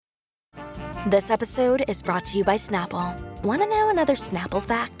This episode is brought to you by Snapple. Want to know another Snapple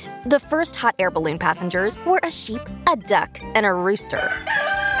fact? The first hot air balloon passengers were a sheep, a duck, and a rooster.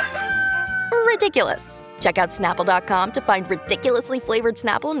 Ridiculous. Check out Snapple.com to find ridiculously flavored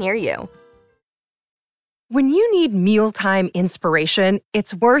Snapple near you. When you need mealtime inspiration,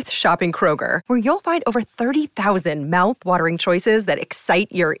 it's worth shopping Kroger, where you'll find over 30,000 mouth-watering choices that excite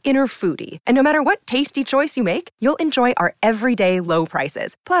your inner foodie. And no matter what tasty choice you make, you'll enjoy our everyday low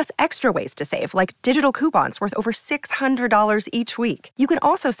prices, plus extra ways to save, like digital coupons worth over $600 each week. You can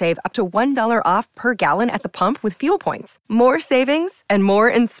also save up to $1 off per gallon at the pump with fuel points. More savings and more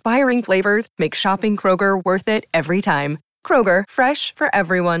inspiring flavors make shopping Kroger worth it every time. Kroger, fresh for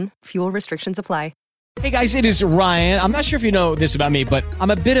everyone. Fuel restrictions apply. Hey guys, it is Ryan. I'm not sure if you know this about me, but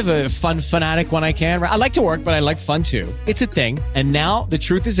I'm a bit of a fun fanatic when I can. I like to work, but I like fun too. It's a thing. And now the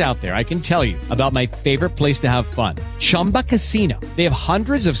truth is out there. I can tell you about my favorite place to have fun. Chumba Casino. They have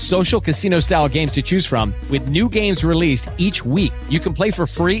hundreds of social casino style games to choose from with new games released each week. You can play for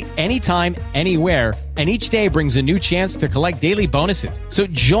free anytime, anywhere. And each day brings a new chance to collect daily bonuses. So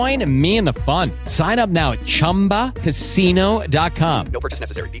join me in the fun. Sign up now at ChumbaCasino.com. No purchase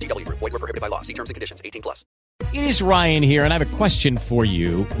necessary. VGW. Void where prohibited by law. See terms and conditions. 18 plus. It is Ryan here, and I have a question for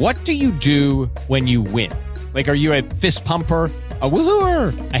you. What do you do when you win? Like, are you a fist pumper, a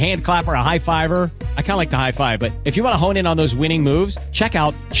woohooer, a hand clapper, a high fiver? I kind of like the high five, but if you want to hone in on those winning moves, check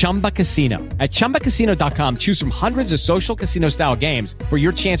out Chumba Casino. At ChumbaCasino.com, choose from hundreds of social casino style games for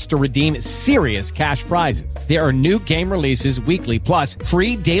your chance to redeem serious cash prizes. There are new game releases weekly, plus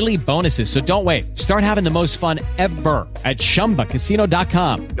free daily bonuses. So don't wait. Start having the most fun ever at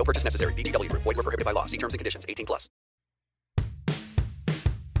ChumbaCasino.com. No purchase necessary. VGW. Void where prohibited by law. See terms and conditions. 18 plus.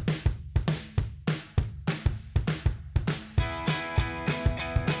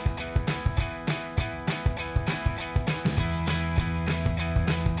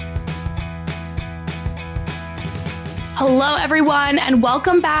 Hello, everyone, and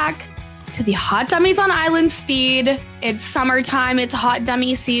welcome back to the Hot Dummies on Islands feed. It's summertime, it's hot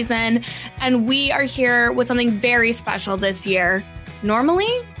dummy season, and we are here with something very special this year.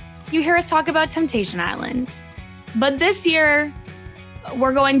 Normally, you hear us talk about Temptation Island, but this year,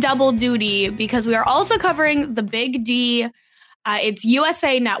 we're going double duty because we are also covering the Big D. It's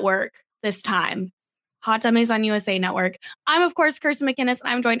USA Network this time. Hot Dummies on USA Network. I'm, of course, Kirsten McInnes, and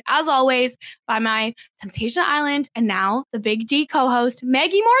I'm joined, as always, by my Temptation Island and now the Big D co-host,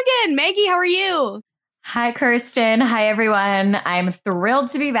 Maggie Morgan. Maggie, how are you? Hi, Kirsten. Hi, everyone. I'm thrilled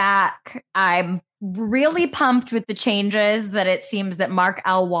to be back. I'm really pumped with the changes that it seems that Mark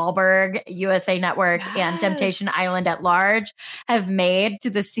L. Wahlberg, USA Network, and Temptation Island at large have made to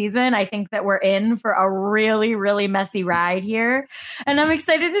the season. I think that we're in for a really, really messy ride here. And I'm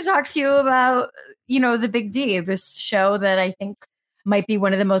excited to talk to you about, the Big D, this show that I think might be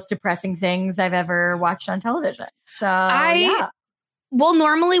one of the most depressing things I've ever watched on television. So, yeah. Well,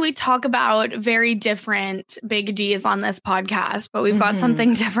 normally we talk about very different Big Ds on this podcast, but we've got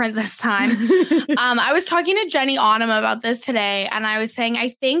something different this time. I was talking to Jenny Autumn about this today, and I was saying, I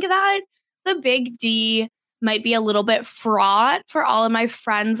think that the Big D might be a little bit fraught for all of my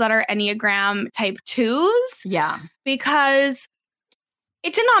friends that are Enneagram type 2s. Yeah. Because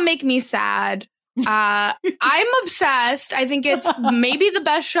it did not make me sad. I'm obsessed. I think it's maybe the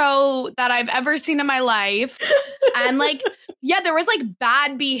best show that I've ever seen in my life. And there was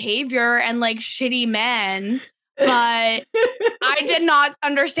bad behavior and shitty men, but I did not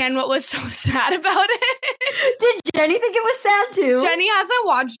understand what was so sad about it. Did Jenny think it was sad too? Jenny hasn't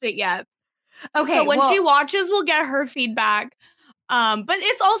watched it yet. Okay. So when she watches, we'll get her feedback. But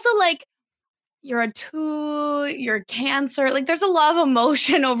it's also you're a 2, you're Cancer. There's a lot of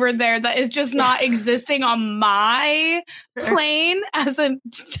emotion over there that is just not existing on my plane as a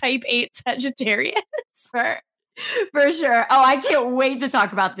type 8 Sagittarius. For sure. Oh, I can't wait to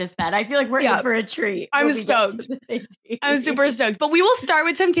talk about this then. I feel like we're in for a treat. I'm stoked. I'm super stoked. But we will start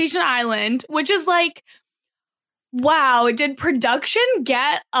with Temptation Island, which is wow, did production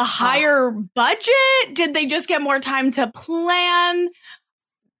get a higher budget? Did they just get more time to plan?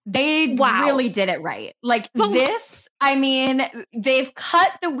 They really did it right. They've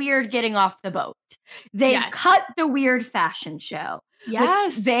cut the weird getting off the boat. They've cut the weird fashion show.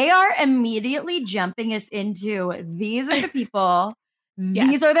 Yes. They are immediately jumping us into, these are the people,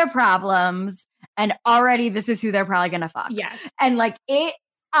 these are their problems, and already this is who they're probably going to fuck. Yes. And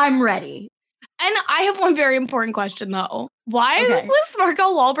I'm ready. And I have one very important question, though. Why was Marco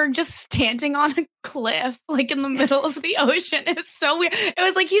Wahlberg just standing on a cliff, like in the middle of the ocean? It's so weird. It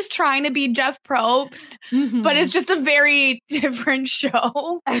was like he's trying to be Jeff Probst, but it's just a very different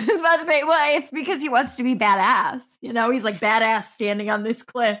show. I was about to say, well, it's because he wants to be badass. You know, he's like badass standing on this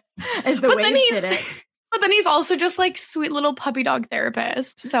cliff as the way he did it. But then he's also just like sweet little puppy dog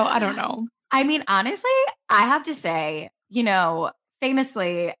therapist. So I don't know. I mean, honestly, I have to say, you know,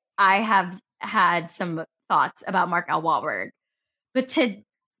 famously, I have had some thoughts about Mark L. Wahlberg, but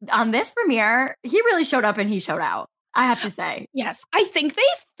on this premiere, he really showed up and he showed out. I have to say. Yes. I think they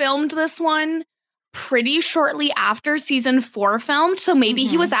filmed this one pretty shortly after season 4 filmed. So maybe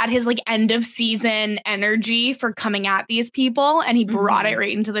he was at his like end of season energy for coming at these people and he brought it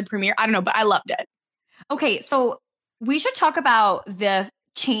right into the premiere. I don't know, but I loved it. Okay. So we should talk about the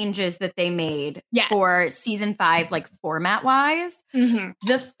changes that they made for season 5, like format wise.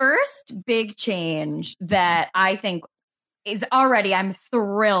 The first big change that I think is already I'm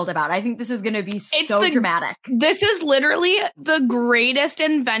thrilled about. I think this is going to be so dramatic. This is literally the greatest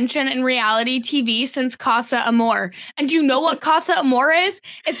invention in reality TV since Casa Amor. And do you know what Casa Amor is?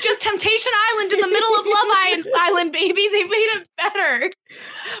 It's just Temptation Island in the middle of Love Island, baby. They made it better.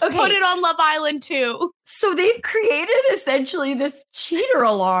 Okay. Put it on Love Island too. So they've created essentially this cheater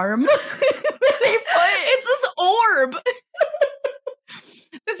alarm. It's this orb.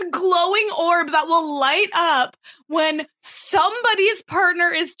 This glowing orb that will light up when somebody's partner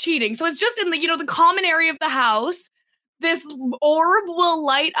is cheating. So it's just in the, you know, the common area of the house. This orb will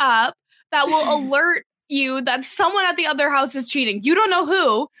light up that will alert you that someone at the other house is cheating. You don't know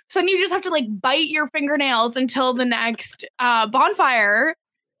who. So then you just have to like bite your fingernails until the next bonfire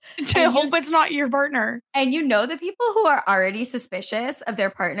to hope it's not your partner. And you know, the people who are already suspicious of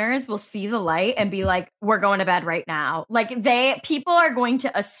their partners will see the light and be like, we're going to bed right now. Like people are going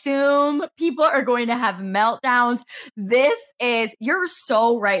to assume, people are going to have meltdowns. You're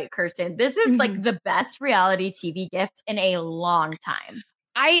so right, Kirsten. This is like the best reality TV gift in a long time.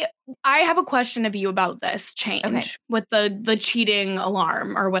 I have a question of you about this change with the cheating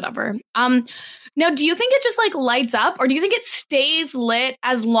alarm or whatever. Now, do you think it just like lights up or do you think it stays lit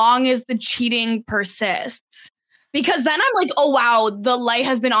as long as the cheating persists? Because then I'm like, oh, wow, the light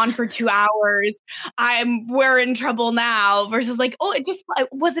has been on for 2 hours. We're in trouble now versus like, oh,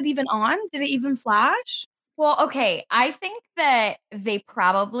 was it even on? Did it even flash? Well, okay. I think that they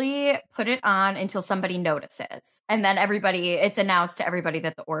probably put it on until somebody notices. And then it's announced to everybody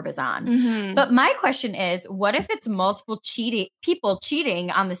that the orb is on. But my question is, what if it's multiple people cheating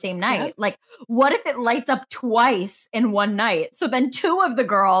on the same night? Yeah. Like, what if it lights up twice in one night? So then 2 of the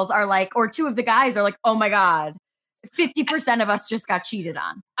girls are like, or 2 of the guys are like, oh my God, 50% of us just got cheated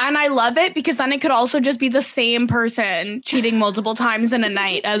on. And I love it because then it could also just be the same person cheating multiple times in a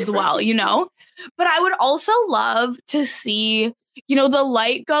night as well, you know? But I would also love to see, you know, the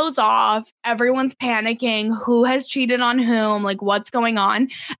light goes off, everyone's panicking, who has cheated on whom, like what's going on.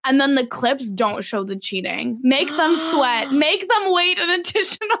 And then the clips don't show the cheating. Make them sweat. Make them wait an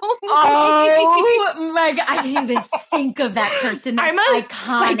additional week. Oh my God. I didn't even think of that person. That's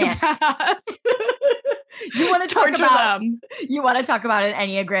iconic. You want to talk about an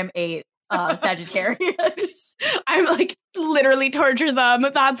Enneagram 8 Sagittarius. I'm like literally torture them.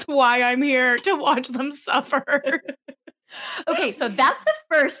 That's why I'm here, to watch them suffer. Okay, so that's the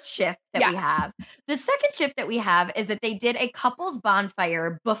first shift that we have. The second shift that we have is that they did a couples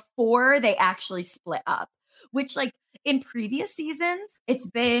bonfire before they actually split up, which like in previous seasons, it's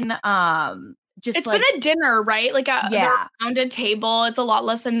been been a dinner, right? Like around a table. It's a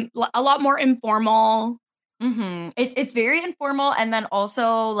lot more informal. It's very informal. And then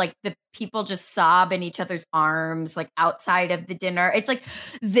also like the people just sob in each other's arms, like outside of the dinner. It's like,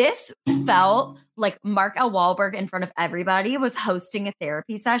 this felt like Mark L. Wahlberg in front of everybody was hosting a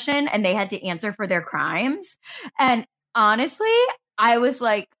therapy session and they had to answer for their crimes. And honestly, I was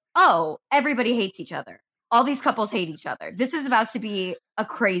like, oh, everybody hates each other. All these couples hate each other. This is about to be a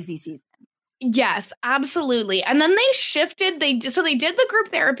crazy season. Yes, absolutely. And then they shifted. They did the group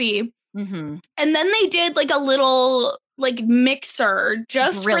therapy. And then they did like a little like mixer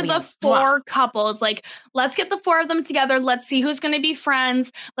just for the 4 couples. Like, let's get the 4 of them together. Let's see who's going to be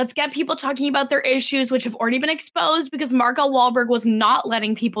friends. Let's get people talking about their issues, which have already been exposed because Mark L. Wahlberg was not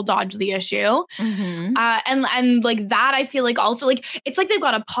letting people dodge the issue. And like that, I feel like also like, it's like they've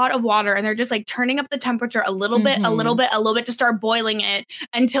got a pot of water and they're just like turning up the temperature a little bit to start boiling it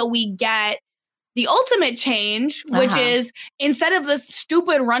until we get the ultimate change, which is instead of this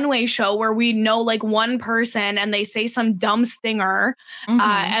stupid runway show where we know like one person and they say some dumb stinger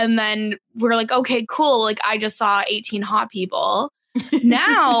and then we're like, okay, cool. Like I just saw 18 hot people.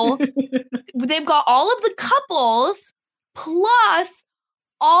 Now they've got all of the couples plus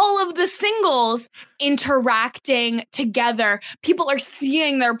all of the singles interacting together. People are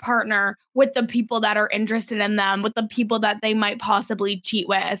seeing their partner with the people that are interested in them, with the people that they might possibly cheat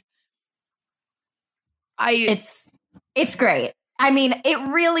with. It's great. I mean, it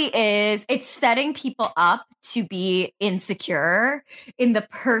really is. It's setting people up to be insecure in the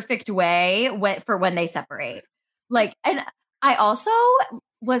perfect way for when they separate. Like, and I also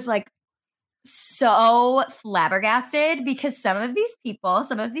was like so flabbergasted because some of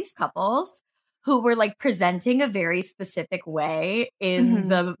these couples who were like presenting a very specific way in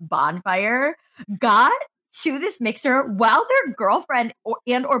the bonfire got to this mixer while their girlfriend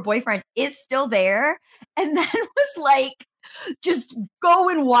or boyfriend is still there, and then was like just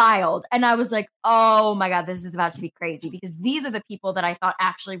going wild. And I was like, oh my God, this is about to be crazy because these are the people that I thought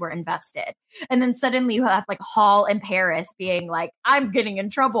actually were invested. And then suddenly you have like Hall and Paris being like, I'm getting in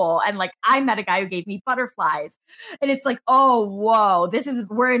trouble. And like, I met a guy who gave me butterflies. And it's like, oh, whoa,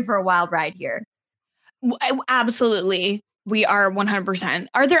 we're in for a wild ride here. Absolutely. We are 100%.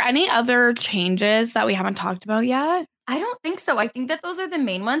 Are there any other changes that we haven't talked about yet? I don't think so. I think that those are the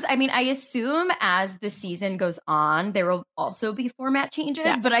main ones. I mean, I assume as the season goes on, there will also be format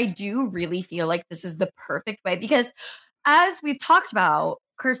changes, but I do really feel like this is the perfect way because as we've talked about,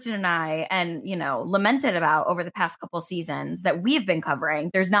 Kirsten and I, and, you know, lamented about over the past couple seasons that we've been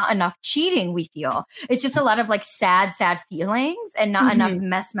covering, there's not enough cheating, we feel. It's just a lot of like sad feelings and not enough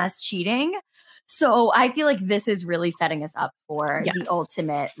mess cheating. So I feel like this is really setting us up for the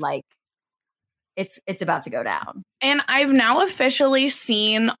ultimate, like, it's about to go down. And I've now officially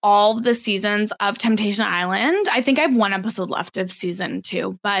seen all the seasons of Temptation Island. I think I have one episode left of season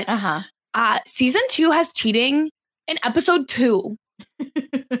 2, but season 2 has cheating in episode 2.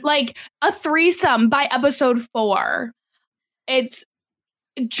 Like a threesome by episode 4. It's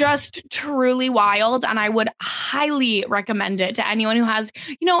just truly wild, and I would highly recommend it to anyone who has,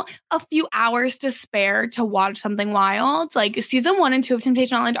 you know, a few hours to spare to watch something wild. Like season 1 and 2 of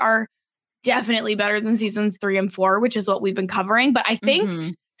Temptation Island are definitely better than seasons 3 and 4, which is what we've been covering. But I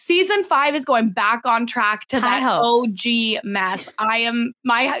think season 5 is going back on track to that OG mess.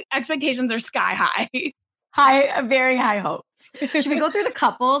 My expectations are sky high. Very high hopes. Should we go through the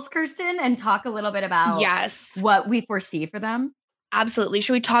couples, Kirsten, and talk a little bit about what we foresee for them? Absolutely.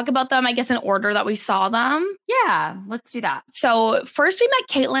 Should we talk about them, I guess, in order that we saw them? Yeah, let's do that. So first we met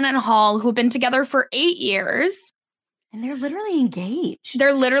Caitlin and Hall, who've been together for 8 years. And they're literally engaged.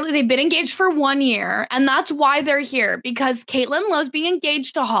 They've been engaged for 1 year. And that's why they're here, because Caitlin loves being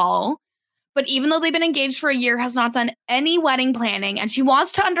engaged to Hall. But even though they've been engaged for a year, has not done any wedding planning. And she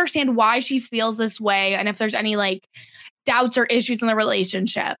wants to understand why she feels this way and if there's any like doubts or issues in the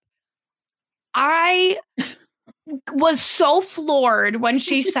relationship. I was so floored when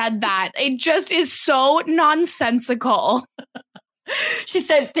she said that. It just is so nonsensical. She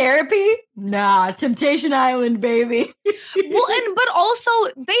said therapy? Nah, Temptation Island, baby. But also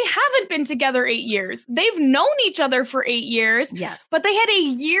they haven't been together 8 years. They've known each other for 8 years. Yes. But they had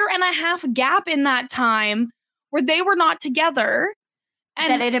a 1.5 year gap in that time where they were not together.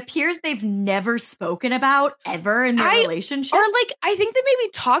 And that it appears they've never spoken about ever in their relationship. Or like, I think they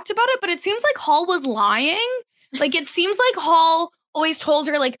maybe talked about it, but it seems like Hall was lying. Like, it seems like Hall always told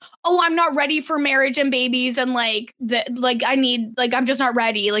her like, oh, I'm not ready for marriage and babies. And like, I'm just not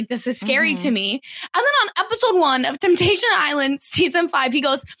ready. Like, this is scary to me. And then on episode 1 of Temptation Island, season 5, he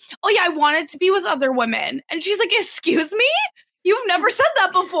goes, oh yeah, I wanted to be with other women. And she's like, excuse me? You've never said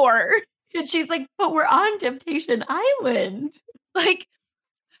that before. And she's like, but we're on Temptation Island. Like,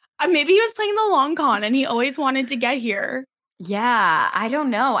 maybe he was playing the long con and he always wanted to get here. Yeah, I don't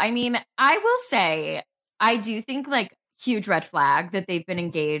know. I mean, I will say, I do think like huge red flag that they've been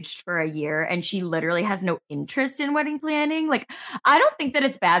engaged for a year and she literally has no interest in wedding planning. Like, I don't think that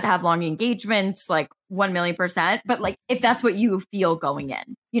it's bad to have long engagements, like 1,000,000%, but like if that's what you feel going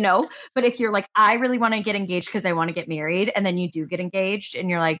in, you know? But if you're like, I really want to get engaged because I want to get married, and then you do get engaged and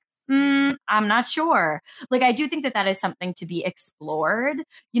you're like, I'm not sure. Like, I do think that is something to be explored.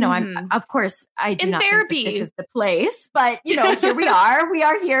 You know, of course, I do not think that this is the place, but you know, here we are. We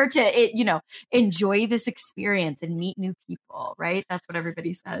are here to, enjoy this experience and meet new people, right? That's what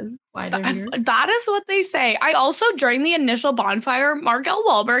everybody says. Why they're here. That is what they say. I also, during the initial bonfire, Mark L.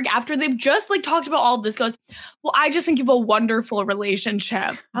 Wahlberg, after they've just like talked about all of this, goes, well, I just think you have a wonderful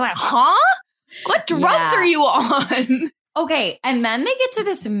relationship. I'm like, huh? What drugs are you on? Okay, and then they get to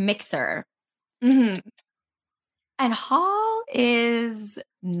this mixer. And Hall is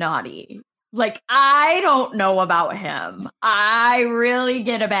naughty. Like, I don't know about him. I really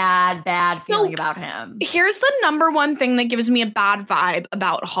get a bad feeling about him. Here's the number one thing that gives me a bad vibe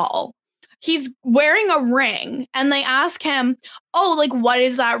about Hall. He's wearing a ring and they ask him, oh, like, what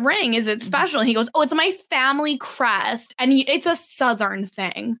is that ring? Is it special? And he goes, oh, it's my family crest. And it's a Southern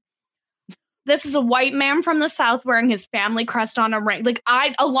thing. This is a white man from the South wearing his family crest on a ring. Like,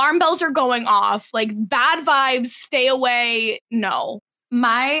 alarm bells are going off. Like, bad vibes, stay away. No.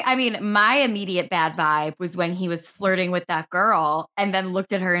 My immediate bad vibe was when he was flirting with that girl and then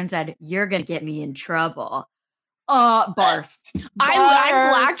looked at her and said, you're going to get me in trouble. Barf. I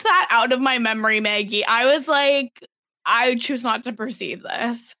blacked that out of my memory, Maggie. I was like, I choose not to perceive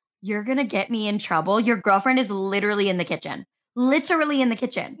this. You're going to get me in trouble. Your girlfriend is literally in the kitchen. Literally in the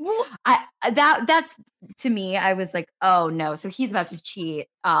kitchen. That's to me, I was like, oh no. So he's about to cheat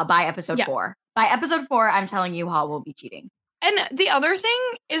by episode 4. By episode 4, I'm telling you, Hall will be cheating. And the other thing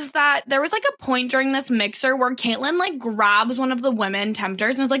is that there was like a point during this mixer where Caitlyn like grabs one of the women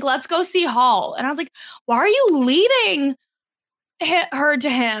tempters and is like, let's go see Hall. And I was like, why are you leading her to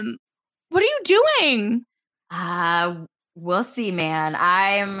him? What are you doing? We'll see, man.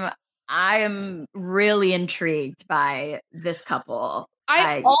 I'm really intrigued by this couple.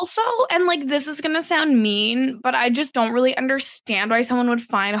 I also, and like, this is going to sound mean, but I just don't really understand why someone would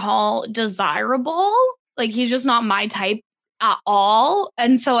find Hall desirable. Like, he's just not my type at all.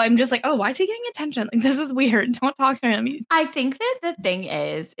 And so I'm just like, oh, why is he getting attention? Like, this is weird. Don't talk to him. I think that the thing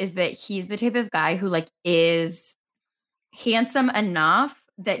is that he's the type of guy who like is handsome enough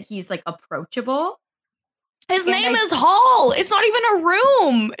that he's like approachable. His name is Hall. It's not even a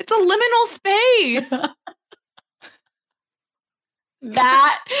room. It's a liminal space.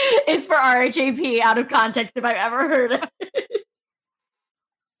 That is for RHAP out of context if I've ever heard it.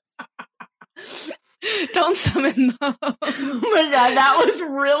 Don't summon them. Oh my God, that was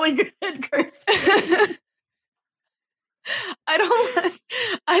really good, Kirsten.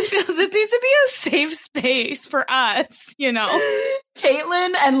 I feel this needs to be a safe space for us, you know?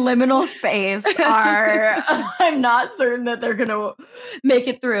 Caitlyn and liminal space are, I'm not certain that they're going to make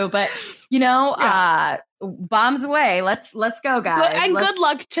it through, but you know, bombs away. Let's go, guys. Good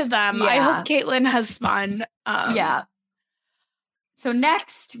luck to them. Yeah. I hope Caitlyn has fun. Yeah. So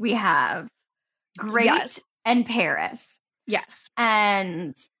next we have Great and Paris. Yes.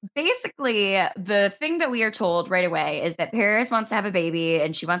 And basically, the thing that we are told right away is that Paris wants to have a baby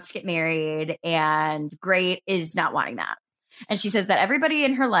and she wants to get married, and Great is not wanting that. And she says that everybody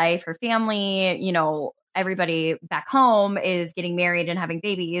in her life, her family, you know, everybody back home is getting married and having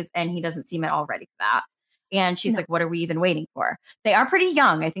babies, and he doesn't seem at all ready for that. And she's like, what are we even waiting for? They are pretty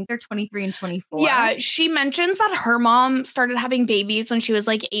young. I think they're 23 and 24. Yeah, she mentions that her mom started having babies when she was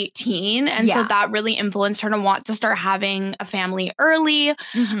like 18. And so that really influenced her to want to start having a family early.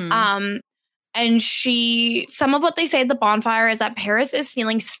 Mm-hmm. And some of what they say at the bonfire is that Paris is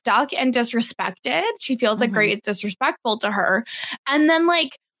feeling stuck and disrespected. She feels like Great is disrespectful to her. And then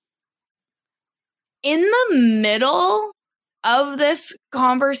like in the middle of this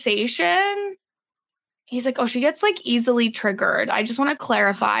conversation, he's like, oh, she gets like easily triggered. I just want to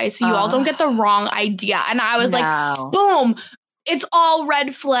clarify so you all don't get the wrong idea. And I was like, boom, it's all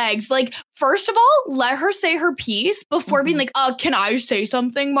red flags. Like, first of all, let her say her piece before being like, can I say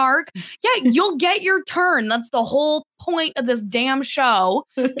something, Mark? Yeah, you'll get your turn. That's the whole point of this damn show.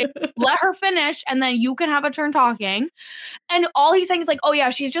 Let her finish and then you can have a turn talking. And all he's saying is like, oh yeah,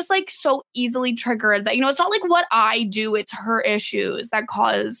 she's just like so easily triggered that, you know, it's not like what I do, it's her issues that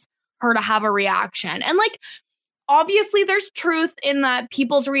cause her to have a reaction. And like, obviously there's truth in that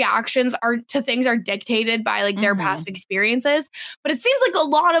people's reactions to things are dictated by like their past experiences, but it seems like a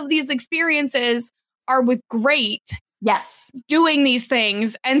lot of these experiences are with Great doing these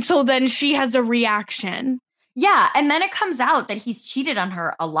things, and so then she has a reaction. Yeah, and then it comes out that he's cheated on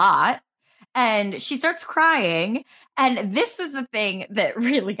her a lot, and she starts crying. And this is the thing that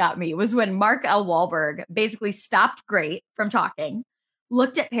really got me, was when Mark L. Wahlberg basically stopped Great from talking,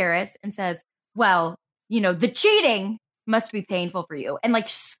 looked at Paris and says, well, you know, the cheating must be painful for you, and like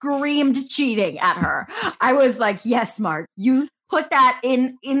screamed cheating at her. I was like, yes, Mark, you put that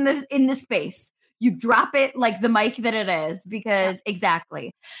in the space. You drop it like the mic that it is, because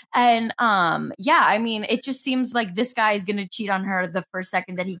exactly. And I mean, it just seems like this guy is going to cheat on her the first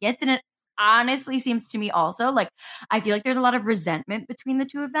second that he gets. And it honestly seems to me also like, I feel like there's a lot of resentment between the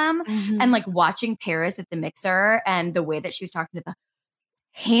two of them. And like watching Paris at the mixer and the way that she was talking to the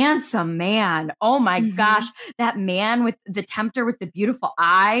handsome man. Oh my gosh. That man with the tempter with the beautiful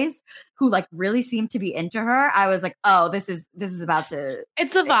eyes who like really seemed to be into her. I was like, oh, this is about to.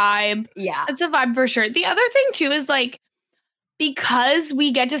 It's a vibe. Yeah. It's a vibe for sure. The other thing too is like, because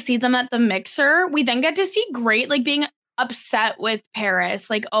we get to see them at the mixer, we then get to see Great like being upset with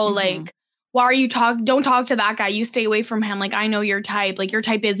Paris. Like, oh, like, why are you don't talk to that guy. You stay away from him. Like, I know your type. Like, your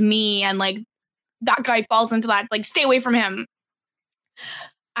type is me. And like, that guy falls into that. Like, stay away from him.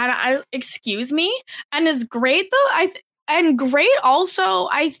 And excuse me. And is Great though? And Great also,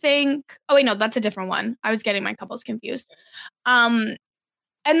 I think. Oh wait, no, that's a different one. I was getting my couples confused.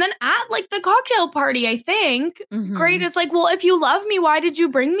 And then at like the cocktail party, I think Great is like, well, if you love me, why did you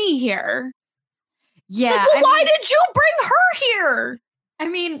bring me here? Yeah. Like, well, why did you bring her here? I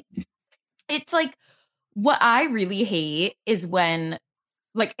mean, it's like what I really hate is when,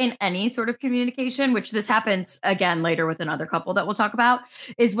 like, in any sort of communication, which this happens again later with another couple that we'll talk about,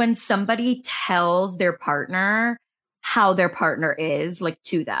 is when somebody tells their partner how their partner is, like,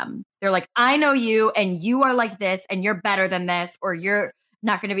 to them. They're like, I know you and you are like this and you're better than this, or you're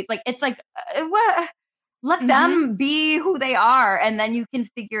not going to be like, it's like, what? Let them be who they are. And then you can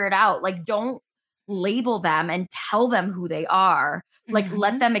figure it out. Like, don't label them and tell them who they are. Like,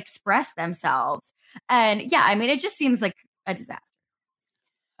 let them express themselves. And yeah, I mean, it just seems like a disaster.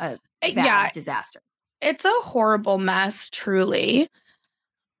 A bad disaster. It's a horrible mess, truly.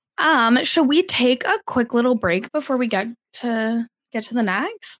 Should we take a quick little break before we get to the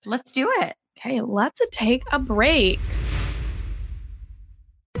next? Let's do it. Okay, let's take a break.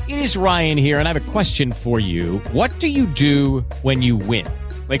 It is Ryan here, and I have a question for you. What do you do when you win?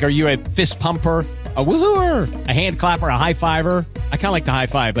 Like, are you a fist pumper, a woohooer, a hand clapper, a high fiver? I kind of like the high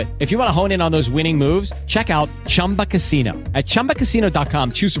five, but if you want to hone in on those winning moves, check out Chumba Casino. At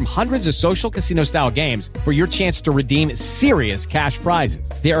ChumbaCasino.com, choose from hundreds of social casino-style games for your chance to redeem serious cash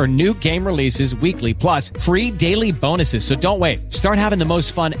prizes. There are new game releases weekly, plus free daily bonuses. So don't wait. Start having the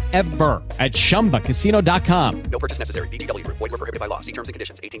most fun ever at ChumbaCasino.com. No purchase necessary. VGW. Void where prohibited by law. See terms and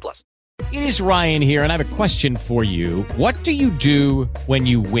conditions. 18+. It is Ryan here, and I have a question for you. What do you do when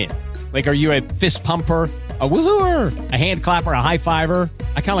you win? Like, are you a fist pumper, a woohooer, a hand clapper, a high fiver?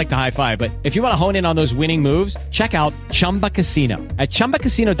 I kind of like the high five, but if you want to hone in on those winning moves, check out Chumba Casino. At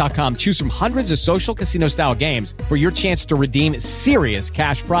ChumbaCasino.com, choose from hundreds of social casino-style games for your chance to redeem serious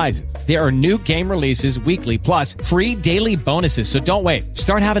cash prizes. There are new game releases weekly, plus free daily bonuses. So don't wait.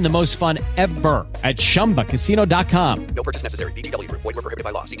 Start having the most fun ever at ChumbaCasino.com. No purchase necessary. VGW. Void where prohibited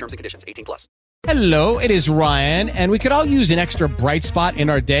by law. See terms and conditions. 18+. Hello, it is Ryan, and we could all use an extra bright spot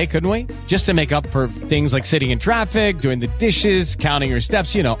in our day, couldn't we? Just to make up for things like sitting in traffic, doing the dishes, counting your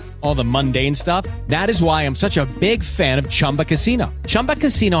steps, you know, all the mundane stuff. That is why I'm such a big fan of Chumba Casino. Chumba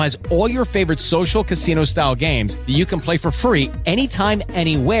Casino has all your favorite social casino-style games that you can play for free anytime,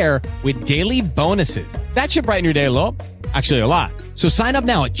 anywhere with daily bonuses. That should brighten your day a little. Actually, a lot. So sign up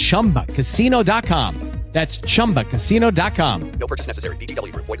now at ChumbaCasino.com. That's ChumbaCasino.com. No purchase necessary.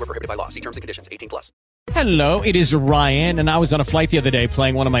 VGW. Void where prohibited by law. See terms and conditions. 18+. Hello, it is Ryan, and I was on a flight the other day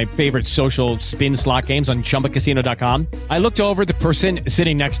playing one of my favorite social spin slot games on ChumbaCasino.com. I looked over at the person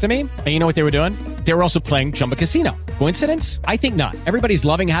sitting next to me, and you know what they were doing? They were also playing Chumba Casino. Coincidence? I think not. Everybody's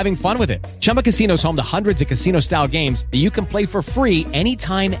loving having fun with it. Chumba Casino is home to hundreds of casino-style games that you can play for free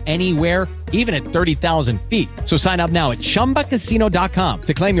anytime, anywhere, even at 30,000 feet. So sign up now at ChumbaCasino.com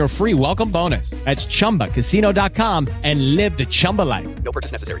to claim your free welcome bonus. That's ChumbaCasino.com and live the Chumba life. No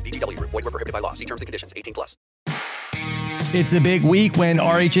purchase necessary. VGW. Void where prohibited by law. See terms and conditions. 18+. It's a big week when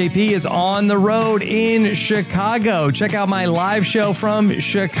RHAP is on the road in Chicago. Check out my live show from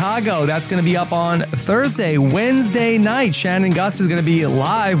Chicago. That's going to be up on Thursday. Wednesday night, Shannon Gus is going to be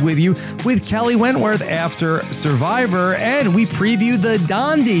live with you with Kelly Wentworth after Survivor. And we preview the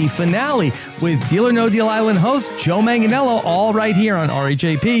Dondi finale with Deal or No Deal Island host Joe Manganiello, all right here on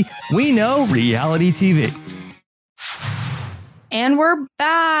RHAP. We know reality TV. And we're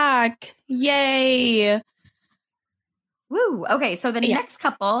back. Yay. Woo. Okay, so the next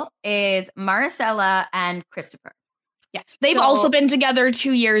couple is Maricela and Christopher. Yes, they've also been together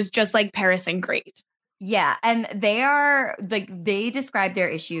 2 years, just like Paris and Great. Yeah, and they are like they describe their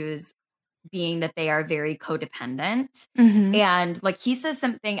issues being that they are very codependent. And like he says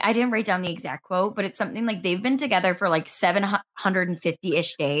something, I didn't write down the exact quote, but it's something like they've been together for like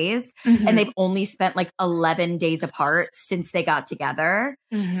 750-ish days and they've only spent like 11 days apart since they got together.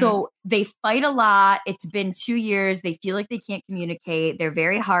 So they fight a lot. It's been 2 years. They feel like they can't communicate. They're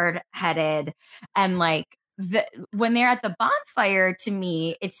very hard-headed. And like when they're at the bonfire, to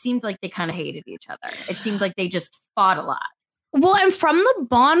me, it seemed like they kind of hated each other. It seemed like they just fought a lot. Well, and from the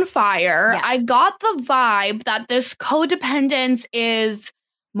bonfire, I got the vibe that this codependence is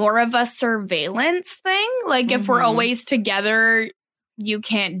more of a surveillance thing. Like if we're always together, you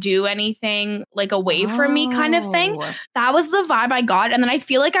can't do anything like away from me kind of thing. That was the vibe I got. And then I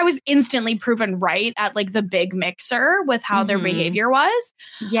feel like I was instantly proven right at like the big mixer with how their behavior was.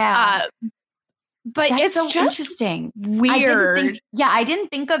 Yeah. But That's it's so just interesting. weird. I didn't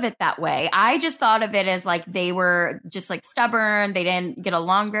think of it that way. I just thought of it as like they were just like stubborn. They didn't get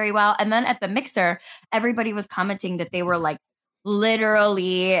along very well. And then at the mixer, everybody was commenting that they were like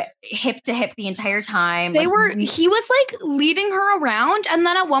literally hip to hip the entire time. He was like leading her around. And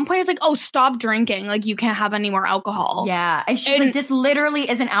then at one point it's like, oh, stop drinking. Like you can't have any more alcohol. Yeah. And she's like, this literally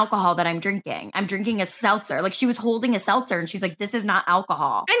isn't alcohol that I'm drinking. I'm drinking a seltzer. Like she was holding a seltzer and she's like, this is not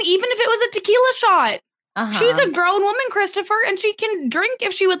alcohol. And even if it was a tequila shot, she's a grown woman, Christopher, and she can drink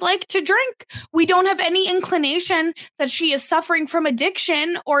if she would like to drink. We don't have any inclination that she is suffering from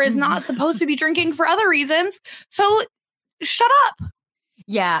addiction or is not supposed to be drinking for other reasons. So shut up.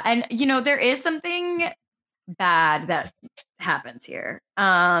 Yeah. And, you know, there is something bad that happens here.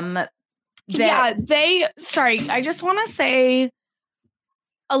 I just want to say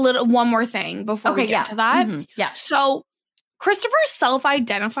one more thing before we get to that. Yeah. So Christopher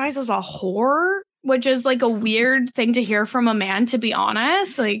self-identifies as a whore, which is like a weird thing to hear from a man, to be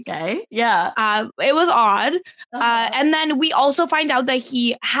honest. Like, yeah, it was odd. And then we also find out that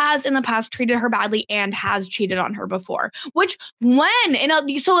he has in the past treated her badly and has cheated on her before. Which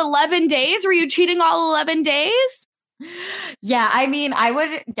so 11 days? Were you cheating all 11 days? Yeah, I mean, I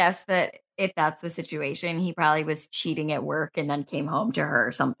would guess that if that's the situation, he probably was cheating at work and then came home to her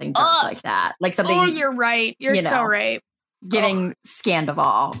or something like that. Like something. Oh, you're right. You're so right. Giving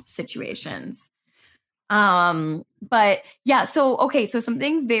Scandival situations. But yeah, so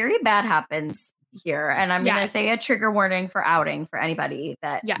something very bad happens here. And I'm going to say a trigger warning for outing for anybody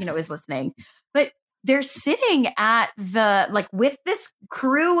that, is listening. But they're sitting at with this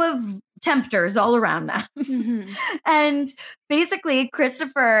crew of tempters all around them. And basically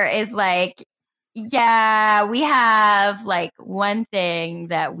Christopher is like, yeah, we have like one thing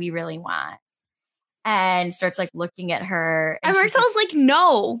that we really want. And starts like looking at her. And Marcel's like,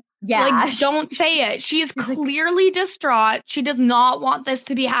 no. Yeah. Like, don't say it. She is clearly distraught. She does not want this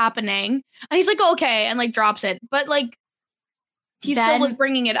to be happening. And he's like, okay. And like drops it. But like, he still was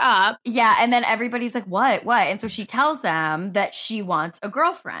bringing it up. Yeah. And then everybody's like, what? And so she tells them that she wants a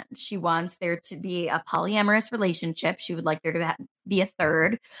girlfriend. She wants there to be a polyamorous relationship. She would like there to be a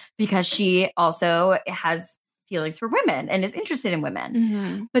third because she also has feelings for women and is interested in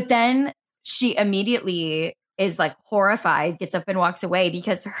women. But then she immediately is like horrified, gets up and walks away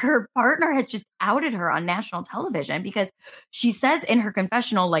because her partner has just outed her on national television because she says in her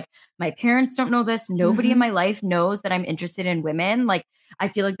confessional, like, my parents don't know this. Nobody in my life knows that I'm interested in women. Like, I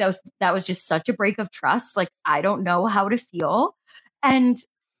feel like that was just such a break of trust. Like, I don't know how to feel. And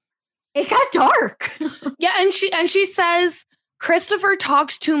it got dark. Yeah. And she says, Christopher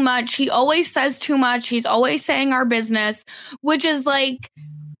talks too much. He always says too much. He's always saying our business, which is like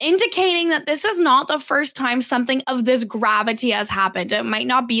indicating that this is not the first time something of this gravity has happened. It might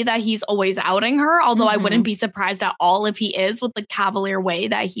not be that he's always outing her, although I wouldn't be surprised at all if he is with the cavalier way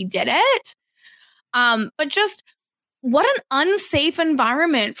that he did it. But just what an unsafe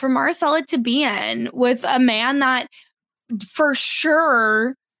environment for Marcella to be in with a man that for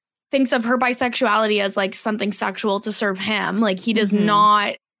sure thinks of her bisexuality as like something sexual to serve him. Like he does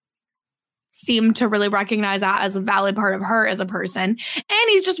not seem to really recognize that as a valid part of her as a person. And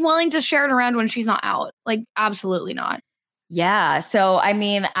he's just willing to share it around when she's not out. Like, absolutely not. Yeah. So, I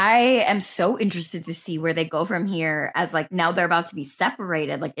mean, I am so interested to see where they go from here as like, now they're about to be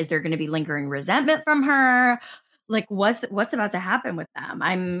separated. Like, is there going to be lingering resentment from her? Like, what's about to happen with them?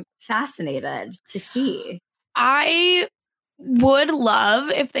 I'm fascinated to see. I would love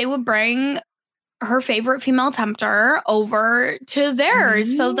if they would bring her favorite female tempter over to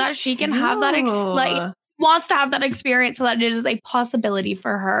theirs so that she can have that wants to have that experience so that it is a possibility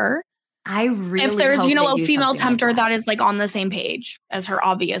for her. I really if there's hope a female tempter like that is like on the same page as her,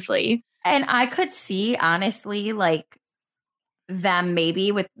 obviously. And I could see honestly like them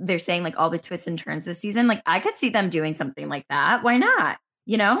maybe with they're saying like all the twists and turns this season, like I could see them doing something like that. Why not?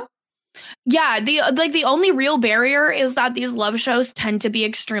 You know? Yeah, the only real barrier is that these love shows tend to be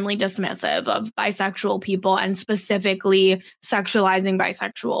extremely dismissive of bisexual people and specifically sexualizing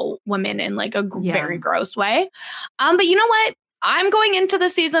bisexual women in like a very gross way. But you know what? I'm going into the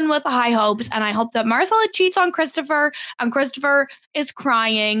season with high hopes, and I hope that Marcella cheats on Christopher and Christopher is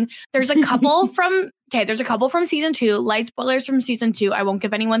crying. There's a couple from season 2, light spoilers from season 2. I won't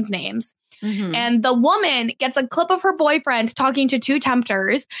give anyone's names. And the woman gets a clip of her boyfriend talking to 2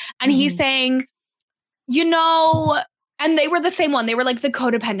 tempters, and he's saying, you know, And they were the same one. They were like the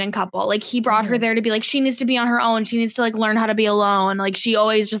codependent couple. Like he brought her there to be like, she needs to be on her own. She needs to like learn how to be alone. Like she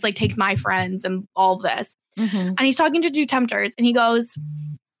always just like takes my friends and all of this. And he's talking to two tempters and he goes,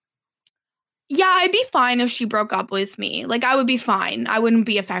 yeah, I'd be fine if she broke up with me. Like I would be fine. I wouldn't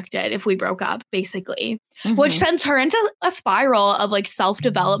be affected if we broke up, basically. Which sends her into a spiral of like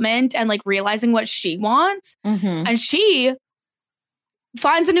self-development and like realizing what she wants. And she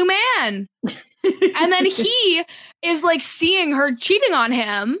finds a new man. And then he is like seeing her cheating on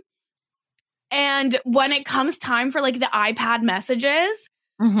him. And when it comes time for like the iPad messages,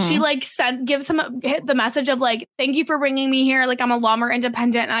 she like gives him the message of like, thank you for bringing me here. Like I'm a lot more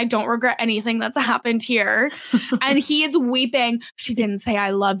independent and I don't regret anything that's happened here. And he is weeping. She didn't say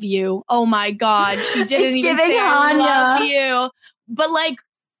I love you. Oh my God. She didn't even say I love you. But like,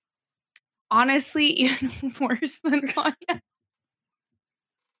 honestly, even worse than Kanye.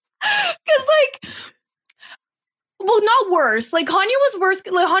 Because like, well, not worse. Like Kanye was worse.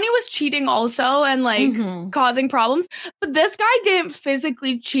 Like Kanye was cheating also and like causing problems. But this guy didn't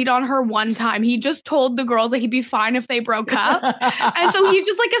physically cheat on her one time. He just told the girls that he'd be fine if they broke up. And so he's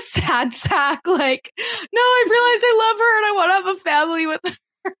just like a sad sack. Like, no, I realized I love her and I want to have a family with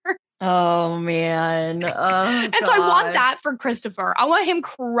her. Oh man. And so I want that for Christopher. I want him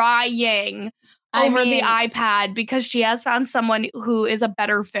crying over the iPad because she has found someone who is a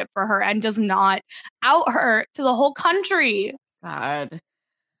better fit for her and does not out her to the whole country. God.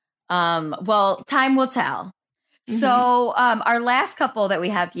 Well, time will tell. So our last couple that we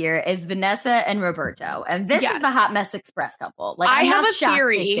have here is Vanessa and Roberto. And this is the Hot Mess Express couple. Like I have a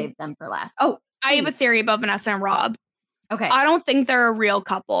theory. They saved them for last. Oh, I have a theory about Vanessa and Rob. Okay. I don't think they're a real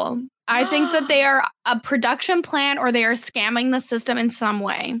couple. I think that they are a production plant or they are scamming the system in some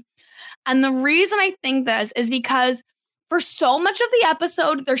way. And the reason I think this is because for so much of the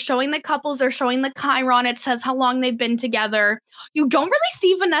episode, they're showing the couples, they're showing the Chiron. It says how long they've been together. You don't really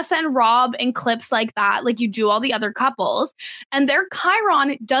see Vanessa and Rob in clips like that, like you do all the other couples. And their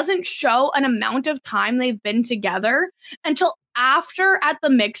Chiron doesn't show an amount of time they've been together until after at the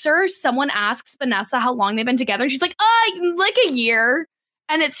mixer, someone asks Vanessa how long they've been together. And she's like, like a year.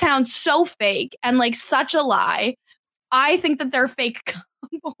 And it sounds so fake and like such a lie. I think that they're fake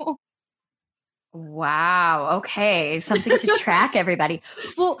couple. Wow. Okay. Something to track, everybody.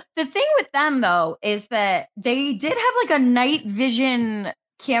 Well, the thing with them, though, is that they did have like a night vision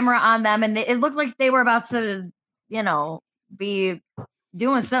camera on them and it looked like they were about to, you know, be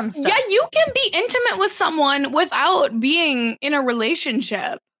doing some stuff. Yeah, you can be intimate with someone without being in a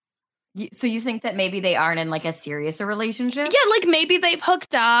relationship. So you think that maybe they aren't in like a serious relationship? Yeah, like maybe they've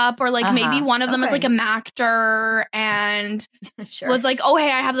hooked up or like maybe one of them is like a actor and was like, oh,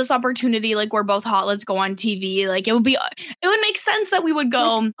 hey, I have this opportunity. Like we're both hot. Let's go on TV. Like it would make sense that we would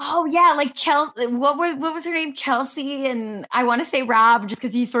go. Like, oh yeah. Like Chelsea, what was her name? Chelsea. And I want to say Rob just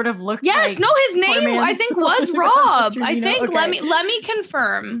because he sort of looked Yes, like no, his name I think was Rob. I think, okay. let me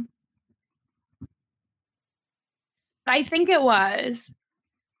confirm. I think it was.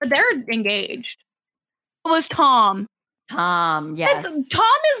 But they're engaged. It was Tom. Tom, yes.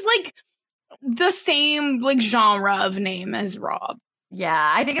 Tom is like the same like genre of name as Rob.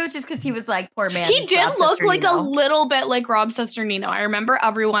 Yeah, I think it was just because he was like, poor man. He did look like a little bit like Rob Sesternino. I remember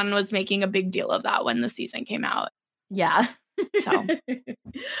everyone was making a big deal of that when the season came out. Yeah. So it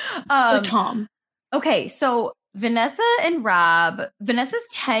was Tom. Okay, so Vanessa and Rob, Vanessa's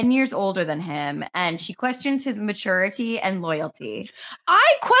 10 years older than him, and she questions his maturity and loyalty.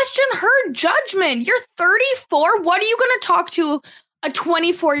 I question her judgment. You're 34. What are you going to talk to a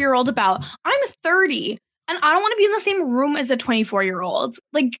 24-year-old about? I'm 30, and I don't want to be in the same room as a 24-year-old.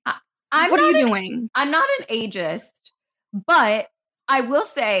 Like, what are you doing? I'm not an ageist, but I will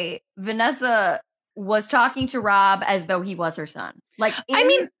say Vanessa was talking to Rob as though he was her son. Like,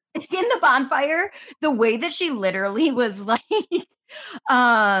 in the bonfire, the way that she literally was like,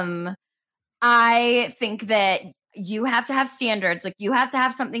 I think that you have to have standards. Like you have to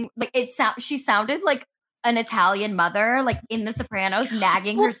have something like she sounded like an Italian mother, like in The Sopranos,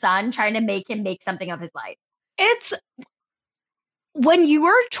 nagging her son, trying to make him make something of his life. It's when you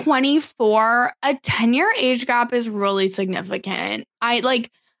were 24, a 10-year age gap is really significant.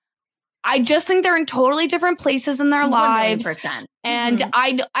 I just think they're in totally different places in their lives. 100%. And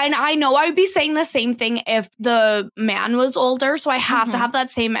I know I would be saying the same thing if the man was older. So I have to have that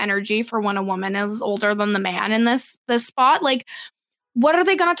same energy for when a woman is older than the man in this spot. Like, what are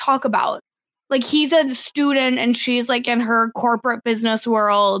they going to talk about? Like, he's a student and she's like in her corporate business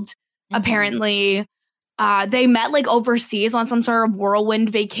world, apparently. They met like overseas on some sort of whirlwind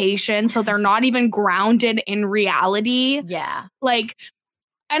vacation. So they're not even grounded in reality. Yeah. Like,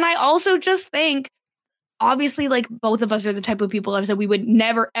 and I also just think obviously, like, both of us are the type of people that have said we would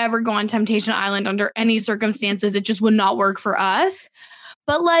never, ever go on Temptation Island under any circumstances. It just would not work for us.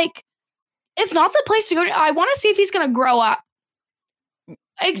 But, like, it's not the place to go. I want to see if he's going to grow up.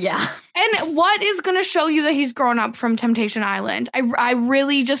 Yeah. And what is going to show you that he's grown up from Temptation Island? I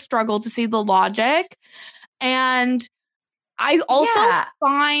really just struggle to see the logic. And I also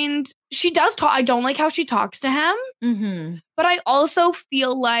find she does talk. I don't like how she talks to him. Mm-hmm. But I also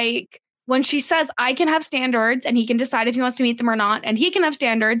feel like when she says I can have standards and he can decide if he wants to meet them or not, and he can have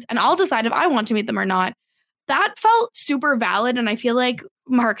standards and I'll decide if I want to meet them or not, that felt super valid. And I feel like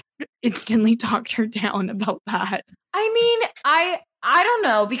Mark instantly talked her down about that. I mean, I don't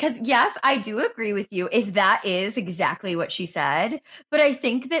know, because yes, I do agree with you if that is exactly what she said. But I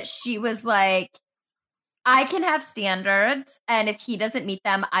think that she was like, I can have standards, and if he doesn't meet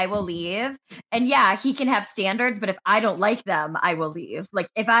them, I will leave. And yeah, he can have standards, but if I don't like them, I will leave. Like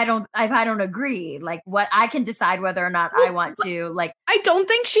if I don't agree, like what I can decide whether or not I want to. Like I don't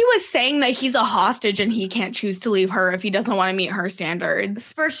think she was saying that he's a hostage and he can't choose to leave her if he doesn't want to meet her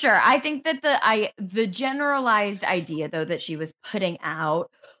standards. For sure. I think that the generalized idea though that she was putting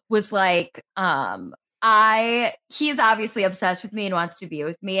out was like, he's obviously obsessed with me and wants to be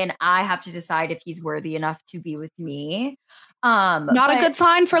with me, and I have to decide if he's worthy enough to be with me. Not a good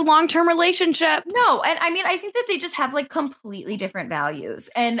sign for a long-term relationship. No, and I mean, I think that they just have like completely different values.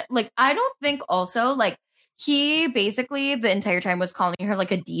 And like, I don't think also like he basically the entire time was calling her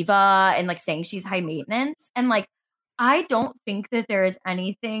like a diva and like saying she's high maintenance. And like, I don't think that there is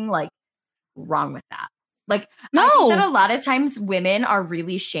anything like wrong with that. Like, no. I think that a lot of times women are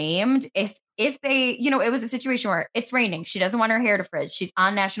really shamed if they, you know, it was a situation where it's raining. She doesn't want her hair to frizz. She's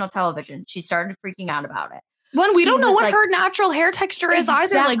on national television. She started freaking out about it. When we don't know what her natural hair texture is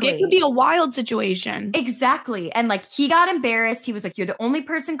either. Like it could be a wild situation. Exactly. And like he got embarrassed. He was like, you're the only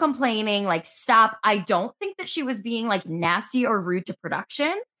person complaining. Like, stop. I don't think that she was being like nasty or rude to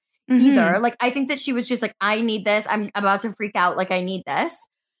production either. Like, I think that she was just like, I need this. I'm about to freak out. Like, I need this.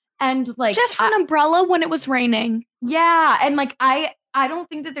 And like just an umbrella when it was raining. Yeah. And like, I don't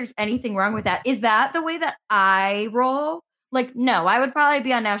think that there's anything wrong with that. Is that the way that I roll? Like, no, I would probably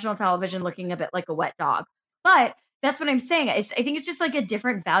be on national television looking a bit like a wet dog. But that's what I'm saying. I think it's just like a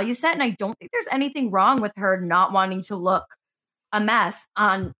different value set. And I don't think there's anything wrong with her not wanting to look a mess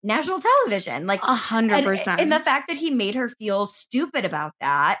on national television. Like 100%. And the fact that he made her feel stupid about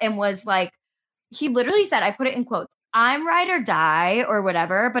that and was like, he literally said, I put it in quotes, I'm ride or die or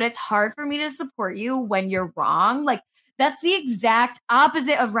whatever, but it's hard for me to support you when you're wrong. Like, that's the exact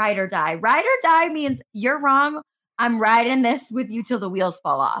opposite of ride or die. Ride or die means you're wrong. I'm riding this with you till the wheels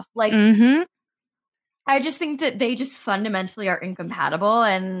fall off. Like, I just think that they just fundamentally are incompatible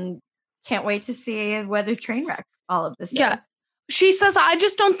and can't wait to see what a train wreck all of this is. She says, I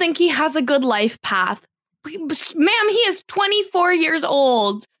just don't think he has a good life path. Ma'am, he is 24 years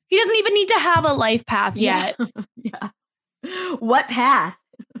old. He doesn't even need to have a life path yet. Yeah. What path?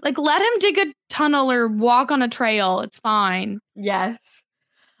 Like, let him dig a tunnel or walk on a trail. It's fine. Yes.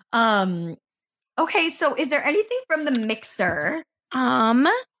 Okay, so is there anything from the mixer?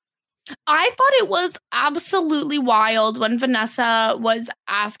 I thought it was absolutely wild when Vanessa was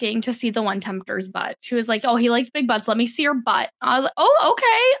asking to see the one tempter's butt. She was like, oh, he likes big butts. Let me see your butt. I was like, oh,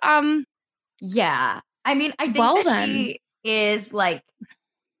 okay. Yeah. I mean, I think that she is like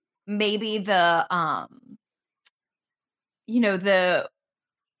maybe the, the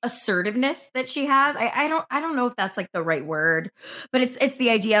assertiveness that she has. I don't know if that's like the right word, but it's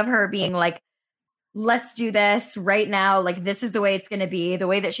the idea of her being like, let's do this right now. Like, this is the way it's going to be. The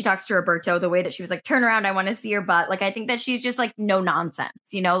way that she talks to Roberto, the way that she was like, turn around, I want to see your butt. Like, I think that she's just like no nonsense,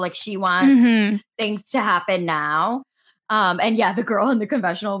 like she wants things to happen now. And yeah, the girl in the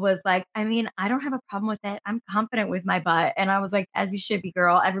confessional was like, I mean, I don't have a problem with it. I'm confident with my butt. And I was like, as you should be,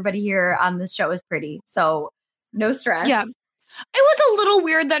 girl. Everybody here on this show is pretty. So no stress. Yeah. It was a little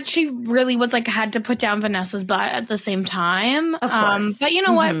weird that she really was like had to put down Vanessa's butt at the same time. Of course. But you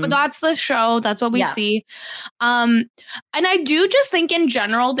know what? That's the show. That's what we see. And I do just think in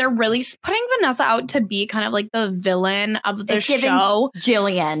general, they're really putting Vanessa out to be kind of like the villain of the show.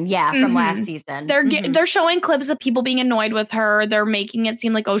 Jillian, from last season. They're showing clips of people being annoyed with her. They're making it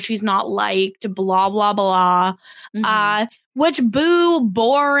seem like, oh, she's not liked, blah, blah, blah. Which, boo,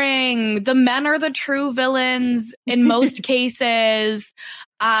 boring. The men are the true villains in most cases.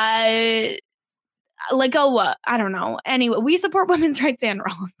 I don't know. Anyway, we support women's rights and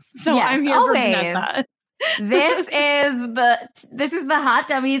wrongs. So yes, I'm here always. For Vanessa. This is the Hot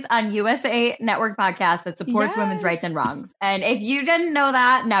Dummies on USA Network podcast that supports women's rights and wrongs. And if you didn't know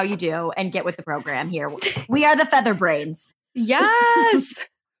that, now you do. And get with the program here. We are the feather brains. Yes.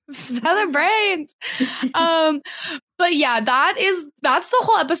 feather brains. But yeah, that's the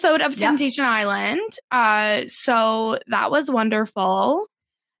whole episode of Temptation Island. So that was wonderful.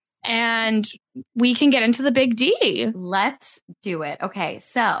 And we can get into the Big D. Let's do it. Okay,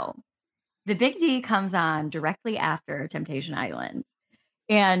 so the Big D comes on directly after Temptation Island.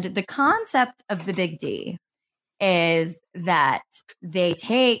 And the concept of the Big D is that they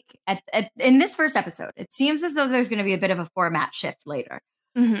take, in this first episode, it seems as though there's going to be a bit of a format shift later.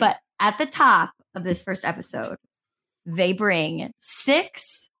 Mm-hmm. But at the top of this first episode, they bring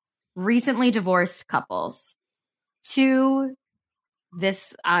 6 recently divorced couples to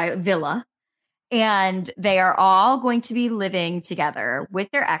this villa, and they are all going to be living together with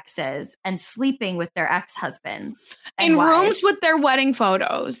their exes and sleeping with their ex-husbands in rooms with their wedding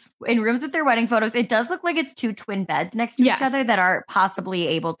photos. In rooms with their wedding photos. It does look like it's 2 twin beds next to each other that are possibly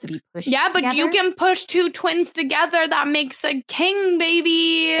able to be pushed together. But you can push 2 twins together. That makes a king,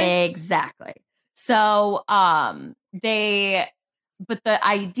 baby. Exactly. So but the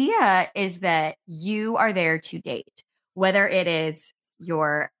idea is that you are there to date, whether it is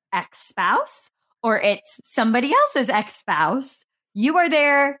your ex-spouse or it's somebody else's ex-spouse, you are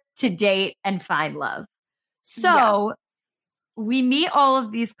there to date and find love. So we meet all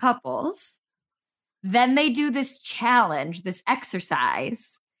of these couples. Then they do this challenge, this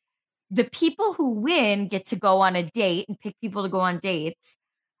exercise. The people who win get to go on a date and pick people to go on dates.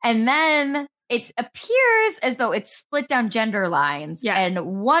 And then it appears as though it's split down gender lines. Yes.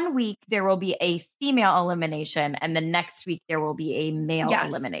 And one week there will be a female elimination, and the next week there will be a male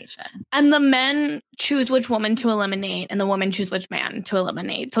elimination. And the men choose which woman to eliminate, and the women choose which man to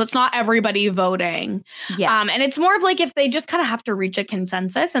eliminate. So it's not everybody voting. Yeah. And it's more of like if they just kind of have to reach a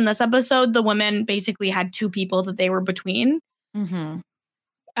consensus. In this episode, the women basically had 2 people that they were between. Mm-hmm.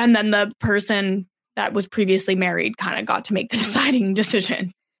 And then the person that was previously married kind of got to make the deciding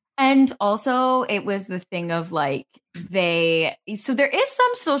decision. And also it was the thing of like so there is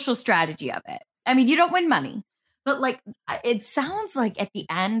some social strategy of it. I mean, you don't win money, but like it sounds like at the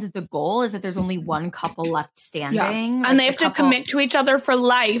end, the goal is that there's only one couple left standing. Yeah. And they have to commit to each other for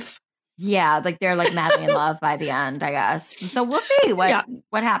life. Yeah. Like they're like madly in love by the end, I guess. So we'll see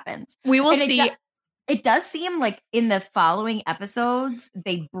what happens. We will see. It does seem like in the following episodes,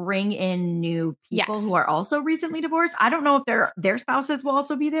 they bring in new people who are also recently divorced. I don't know if their spouses will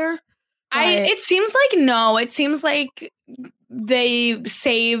also be there. It seems like no. It seems like they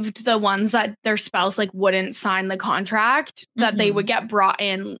saved the ones that their spouse like wouldn't sign the contract, that they would get brought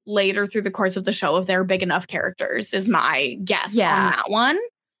in later through the course of the show if they're big enough characters, is my guess on that one.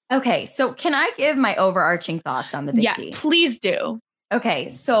 Okay, so can I give my overarching thoughts on the Big D? Yeah, please do. Okay,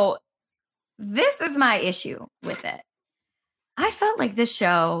 so this is my issue with it. I felt like this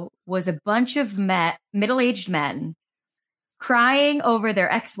show was a bunch of middle-aged men crying over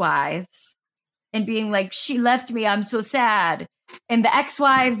their ex-wives and being like, she left me, I'm so sad. And the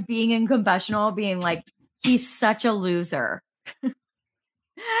ex-wives being in confessional, being like, he's such a loser.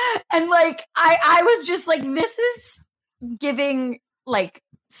 And like, I was just like, this is giving like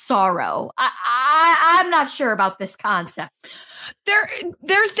sorrow. I'm not sure about this concept.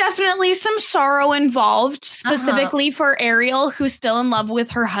 There's definitely some sorrow involved, specifically for Ariel, who's still in love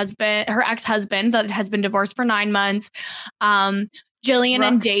with her ex-husband that has been divorced for 9 months. Jillian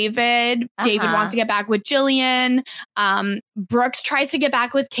and David. David wants to get back with Jillian. Brooks tries to get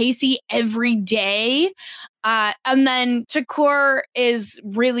back with Casey every day. And then Shakur is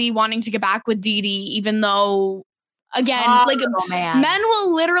really wanting to get back with Dee Dee, even though, again, men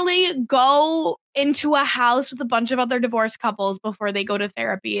will literally go into a house with a bunch of other divorced couples before they go to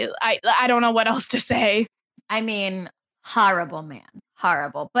therapy. I don't know what else to say. I mean, horrible, man.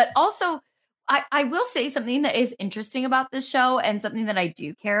 Horrible. But also, I will say something that is interesting about this show and something that I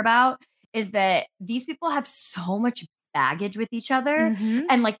do care about is that these people have so much baggage with each other. Mm-hmm.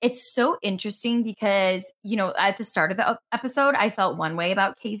 And like, it's so interesting because, you know, at the start of the episode, I felt one way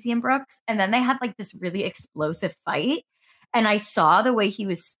about Casey and Brooks. And then they had like this really explosive fight. And I saw the way he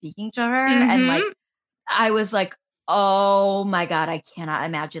was speaking to her. Mm-hmm. And like, I was like, oh my God, I cannot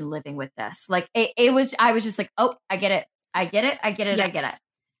imagine living with this. Like I was just like, oh, I get it. Yes. I get it.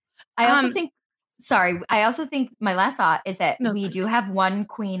 I also think my last thought is that we do have one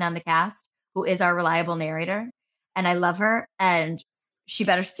queen on the cast who is our reliable narrator. And I love her. And she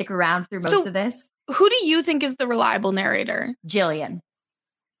better stick around through most of this. Who do you think is the reliable narrator? Jillian.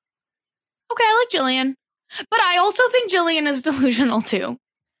 Okay, I like Jillian. But I also think Jillian is delusional too.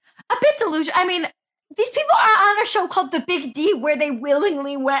 A bit delusional. I mean, these people are on a show called The Big D where they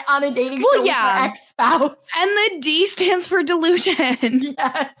willingly went on a dating show with their ex-spouse. And the D stands for delusion.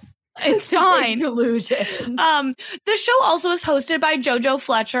 Yes. It's fine. Delusion. The show also is hosted by JoJo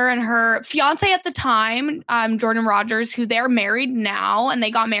Fletcher and her fiance at the time, Jordan Rogers, who they're married now, and they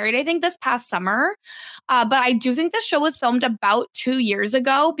got married, I think, this past summer. But I do think the show was filmed about 2 years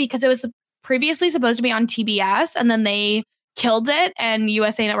ago because it was previously supposed to be on TBS, and then they killed it, and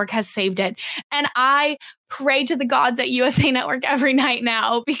USA Network has saved it. And I pray to the gods at USA Network every night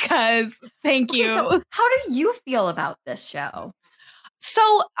now because thank you. So how do you feel about this show?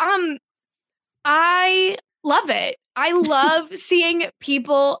 So, I love it. I love seeing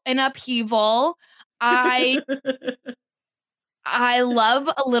people in upheaval. I love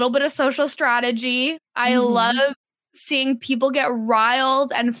a little bit of social strategy. I love seeing people get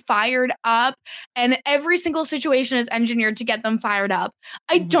riled and fired up, and every single situation is engineered to get them fired up.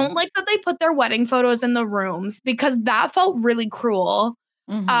 I don't like that they put their wedding photos in the rooms because that felt really cruel.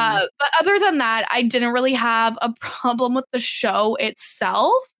 But other than that, I didn't really have a problem with the show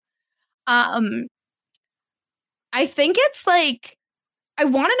itself. I think it's like, I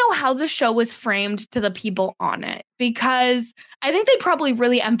want to know how the show was framed to the people on it, because I think they probably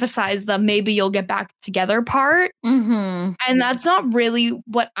really emphasized the maybe you'll get back together part. And that's not really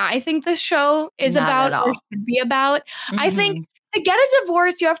what I think the show is about or should be about. I think to get a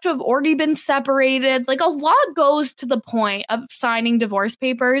divorce, you have to have already been separated. Like, a lot goes to the point of signing divorce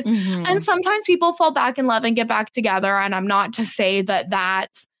papers. And sometimes people fall back in love and get back together. And I'm not to say that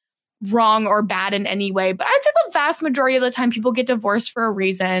that's wrong or bad in any way, but I'd say the vast majority of the time people get divorced for a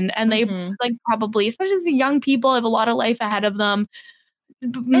reason. And they like probably, especially as young people, have a lot of life ahead of them,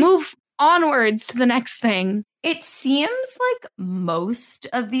 move onwards to the next thing. It seems like most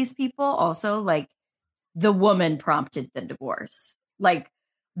of these people also, like, the woman prompted the divorce. Like,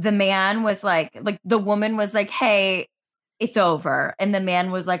 the man was like the woman was like, hey, it's over. And the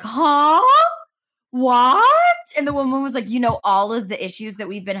man was like, huh? What? And the woman was like, all of the issues that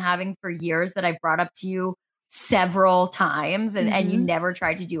we've been having for years that I've brought up to you several times and you never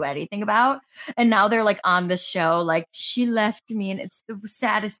tried to do anything about. And now they're like on this show, like, she left me and it's the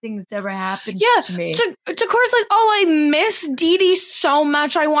saddest thing that's ever happened to me. Takor's like, oh, I miss Dee Dee so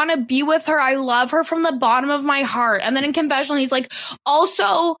much. I want to be with her. I love her from the bottom of my heart. And then in confessional, he's like,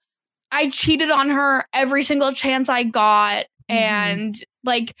 also, I cheated on her every single chance I got. And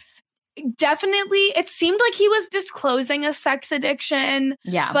like, definitely, it seemed like he was disclosing a sex addiction.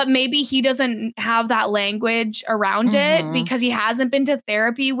 Yeah. But maybe he doesn't have that language around it because he hasn't been to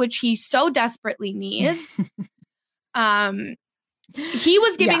therapy, which he so desperately needs. He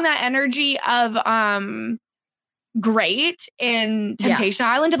was giving that energy of great in Temptation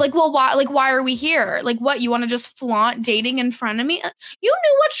Island, of like, well, why are we here? Like, what, you want to just flaunt dating in front of me? You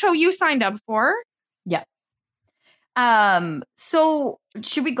knew what show you signed up for. Yeah. So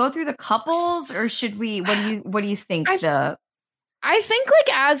should we go through the couples, or should we, what do you think? I think, like,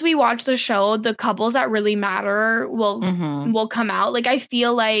 as we watch the show, the couples that really matter will come out. Like, I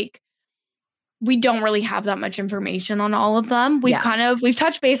feel like we don't really have that much information on all of them. We've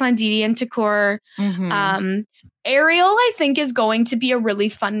touched base on Dee Dee and Takor. Ariel, I think, is going to be a really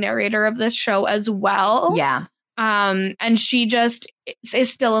fun narrator of this show as well. Yeah. And she just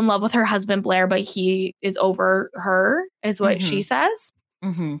is still in love with her husband, Blair, but he is over her, is what she says.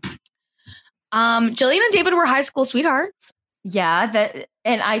 Jillian and David were high school sweethearts. Yeah,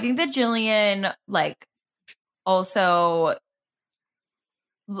 and I think that Jillian, like, also,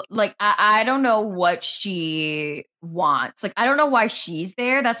 like, I don't know what she wants. Like, I don't know why she's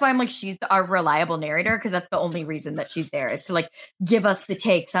there. That's why I'm like, she's our reliable narrator, because that's the only reason that she's there, is to, like, give us the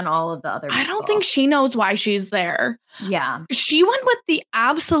takes on all of the other people. I don't think she knows why she's there. Yeah. She went with the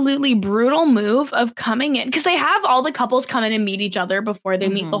absolutely brutal move of coming in, because they have all the couples come in and meet each other before they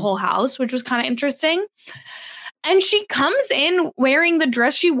meet the whole house, which was kind of interesting. And she comes in wearing the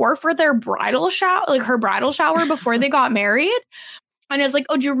dress she wore for their bridal shower, like her bridal shower before they got married. And is like,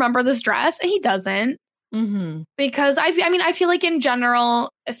 oh, do you remember this dress? And he doesn't. Because I feel like in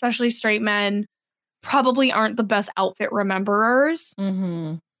general, especially straight men, probably aren't the best outfit rememberers.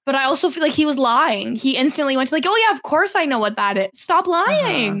 But I also feel like he was lying. He instantly went to like, oh yeah, of course I know what that is. Stop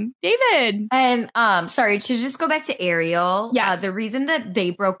lying, David. And sorry, to just go back to Ariel. Yes. The reason that they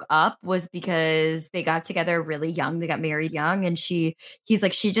broke up was because they got together really young. They got married young, and he's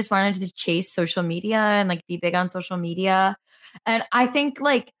like, she just wanted to chase social media and like be big on social media. And I think,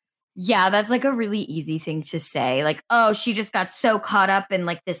 like, yeah, that's like a really easy thing to say. Like, oh, she just got so caught up in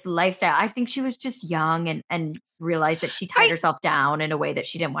like this lifestyle. I think she was just young and realized that she tied herself down in a way that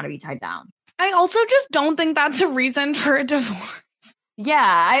she didn't want to be tied down. I also just don't think that's a reason for a divorce.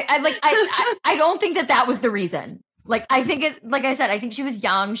 Yeah, I don't think that was the reason. Like, I think it, like I said, I think she was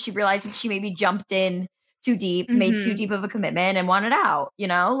young. She realized that she maybe jumped in too deep, made too deep of a commitment and wanted out, you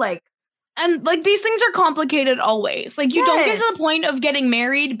know, like. And like these things are complicated always. Like you don't get to the point of getting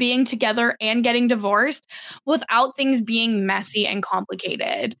married, being together, and getting divorced without things being messy and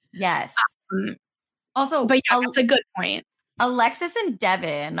complicated. Yes. Also, but yeah, that's a good point. Alexis and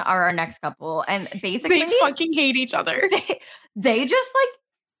Devin are our next couple, and basically they fucking hate each other. They just like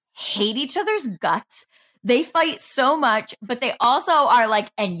hate each other's guts. They fight so much, but they also are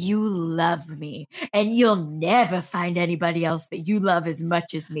like, and you love me, and you'll never find anybody else that you love as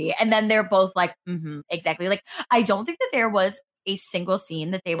much as me. And then they're both like, exactly. Like, I don't think that there was a single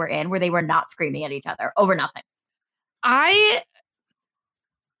scene that they were in where they were not screaming at each other over nothing.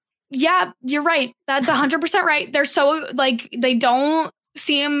 Yeah, you're right. That's 100% right. They're so like, they don't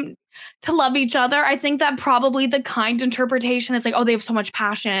seem to love each other. I think that probably the kind interpretation is like, oh, they have so much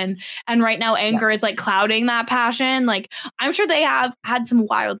passion. And right now anger is like clouding that passion. Like, I'm sure they have had some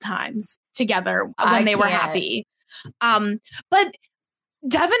wild times together when they were happy. But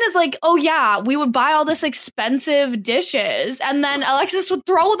Devin is like, oh yeah, we would buy all this expensive dishes. And then Alexis would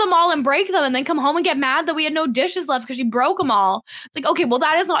throw them all and break them and then come home and get mad that we had no dishes left because she broke them all. It's like, okay, well,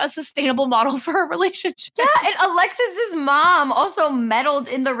 that is not a sustainable model for a relationship. Yeah, and Alexis's mom also meddled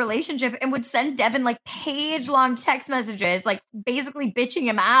in the relationship and would send Devin like page-long text messages, like basically bitching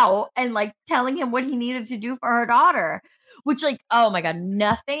him out and like telling him what he needed to do for her daughter, which like, oh my God,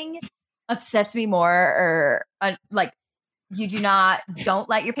 nothing upsets me more or like, don't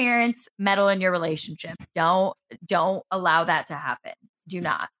let your parents meddle in your relationship. Don't allow that to happen. Do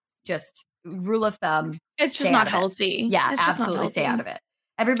not. Just rule of thumb. It's just not healthy. Yeah, absolutely stay out of it.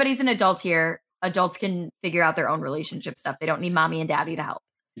 Everybody's an adult here. Adults can figure out their own relationship stuff. They don't need mommy and daddy to help.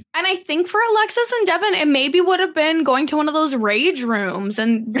 And I think for Alexis and Devin, it maybe would have been going to one of those rage rooms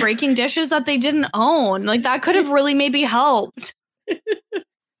and breaking dishes that they didn't own. Like that could have really maybe helped.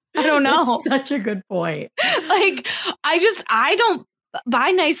 I don't know. That's such a good point. Like, I don't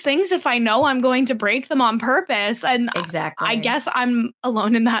buy nice things if I know I'm going to break them on purpose. And exactly. I guess I'm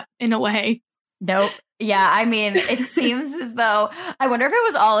alone in that in a way. Nope. Yeah. I mean, it seems as though, I wonder if it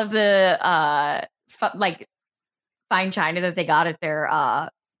was all of the like fine china that they got at their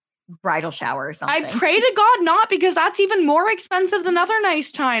bridal shower or something. I pray to God not, because that's even more expensive than other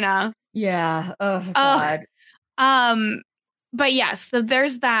nice china. Yeah. Oh God. But yes, so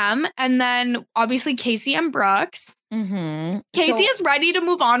there's them. And then obviously Casey and Brooks. Casey is ready to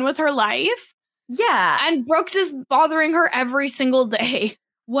move on with her life. Yeah. And Brooks is bothering her every single day.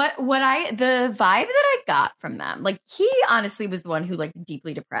 The vibe that I got from them, like he honestly was the one who like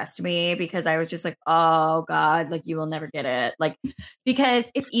deeply depressed me, because I was just like, oh God, like you will never get it. Like, because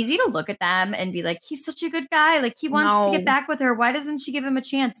it's easy to look at them and be like, he's such a good guy. Like he wants to get back with her. Why doesn't she give him a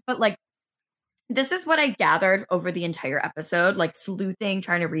chance? But like, this is what I gathered over the entire episode, like sleuthing,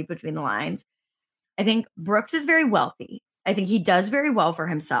 trying to read between the lines. I think Brooks is very wealthy. I think he does very well for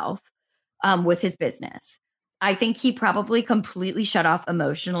himself with his business. I think he probably completely shut off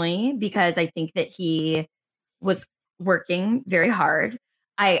emotionally, because I think that he was working very hard.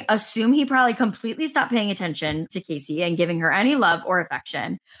 I assume he probably completely stopped paying attention to Casey and giving her any love or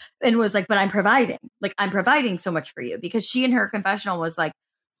affection, and was like, but I'm providing so much for you, because she in her confessional was like,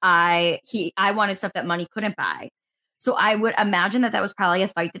 I wanted stuff that money couldn't buy. So I would imagine that was probably a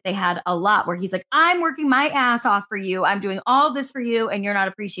fight that they had a lot, where he's like, I'm working my ass off for you. I'm doing all this for you, and you're not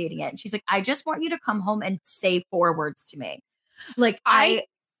appreciating it. And she's like, I just want you to come home and say 4 words to me. Like, I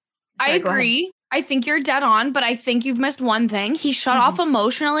agree. I think you're dead on, but I think you've missed one thing. He shut off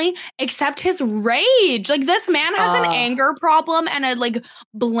emotionally, except his rage. Like, this man has an anger problem and a like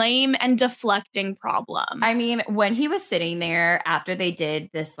blame and deflecting problem. I mean, when he was sitting there after they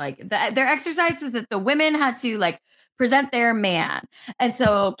did this, like their exercise was that the women had to like present their man. And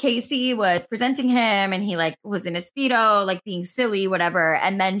so Casey was presenting him, and he like was in a Speedo, like being silly, whatever.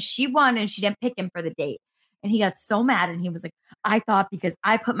 And then she won, and she didn't pick him for the date. And he got so mad, and he was like, I thought because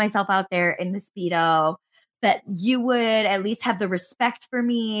I put myself out there in the Speedo that you would at least have the respect for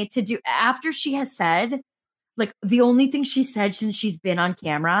me to do. After she has said, like, the only thing she said since she's been on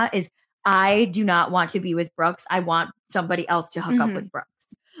camera is, I do not want to be with Brooks. I want somebody else to hook up with Brooks.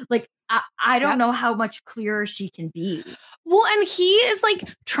 Like, I don't know how much clearer she can be. Well, and he is like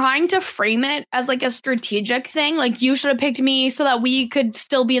trying to frame it as like a strategic thing. Like, you should have picked me so that we could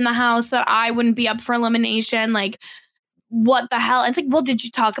still be in the house, so that I wouldn't be up for elimination. Like, what the hell? It's like, well, did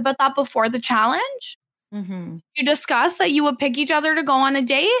you talk about that before the challenge? You discussed that you would pick each other to go on a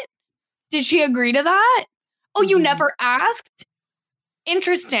date? Did she agree to that? Oh, you never asked?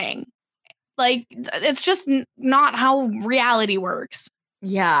 Interesting. Like, it's just not how reality works.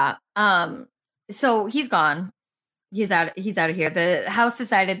 Yeah. So he's gone. He's out of here. The house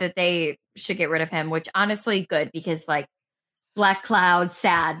decided that they should get rid of him, which honestly good because like Black Cloud,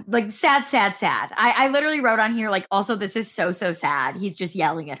 sad, like sad. I literally wrote on here, like, also, this is so sad. He's just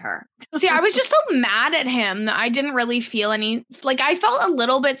yelling at her. See, I was just so mad at him. I didn't really feel any, like, I felt a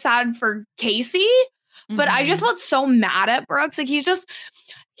little bit sad for Casey, but I just felt so mad at Brooks. Like,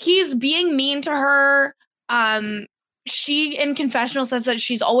 he's being mean to her. She in confessional says that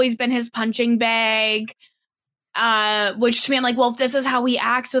she's always been his punching bag. Which to me, I'm like, well, if this is how he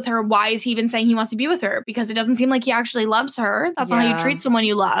acts with her, why is he even saying he wants to be with her? Because it doesn't seem like he actually loves her. That's not how you treat someone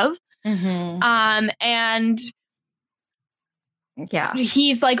you love. And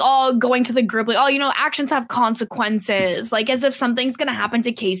he's like all going to the group like, oh, you know, actions have consequences, like as if something's gonna happen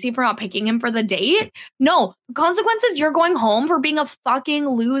to Casey for not picking him for the date. No, consequences, you're going home for being a fucking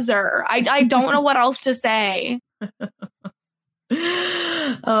loser. I don't know what else to say.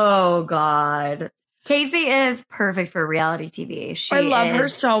 Oh God. Casey is perfect for reality TV. I love her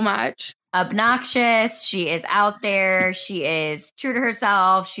so much. Obnoxious. She is out there. She is true to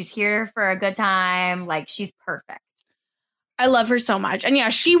herself. She's here for a good time. Like, she's perfect. I love her so much. And yeah,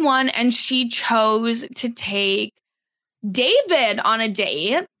 she won and she chose to take David on a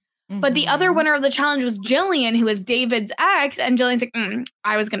date. But the other winner of the challenge was Jillian, who is David's ex. And Jillian's like,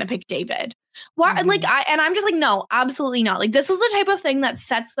 I was going to pick David. Why? Like, I'm just like, no, absolutely not. Like, this is the type of thing that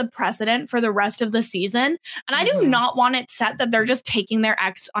sets the precedent for the rest of the season. And I do not want it set that they're just taking their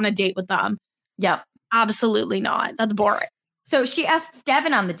ex on a date with them. Yep. Absolutely not. That's boring. So she asks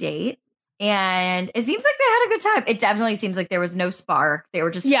Devin on the date. And it seems like they had a good time. It definitely seems like there was no spark. They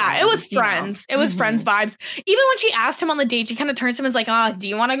were just friends, it was friends. It was friends vibes. Even when she asked him on the date, she kind of turns to him and is like, do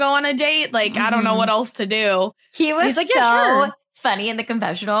you want to go on a date? Like, I don't know what else to do. He's like, yeah, sure. Funny in the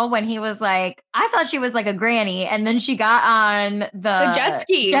confessional when he was like, I thought she was like a granny. And then she got on the jet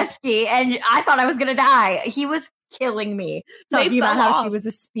ski. And I thought I was going to die. He was killing me talking about how she was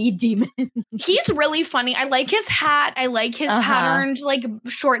a speed demon. He's really funny. I like his hat. I like his patterned like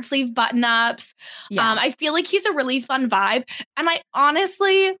short sleeve button ups. I feel like he's a really fun vibe. And I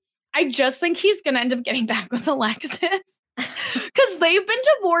just think he's going to end up getting back with Alexis. Because they've been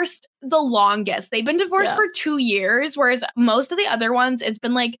divorced the longest. They've been divorced for 2 years, whereas most of the other ones, it's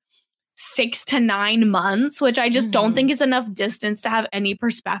been like 6 to 9 months, which I just don't think is enough distance to have any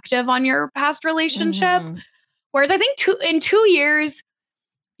perspective on your past relationship. Whereas I think in 2 years,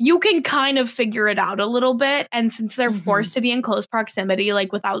 you can kind of figure it out a little bit. And since they're forced to be in close proximity,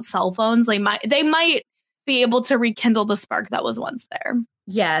 like without cell phones, they might be able to rekindle the spark that was once there.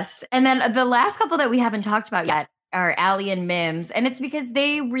 Yes. And then the last couple that we haven't talked about yet are Allie and Mims. And it's because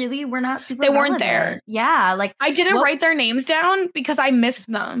they really were not super relevant. Weren't there. Yeah. Like I didn't write their names down because I missed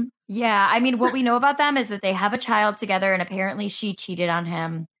them. Yeah. I mean, what we know about them is that they have a child together and apparently she cheated on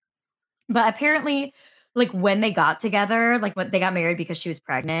him. But apparently, like when they got together, like when they got married because she was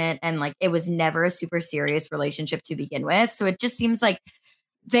pregnant and like it was never a super serious relationship to begin with. So it just seems like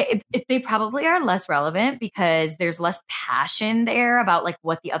they probably are less relevant because there's less passion there about like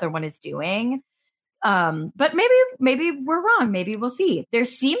what the other one is doing. But maybe we're wrong. Maybe we'll see. There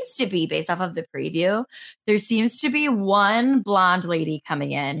seems to be, based off of the preview, there seems to be one blonde lady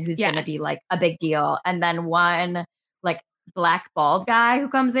coming in who's going to be like a big deal. And then one like black bald guy who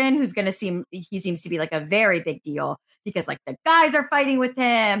comes in who's going to he seems to be like a very big deal because like the guys are fighting with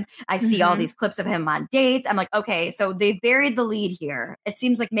him. I see all these clips of him on dates. I'm like, okay, so they buried the lead here. It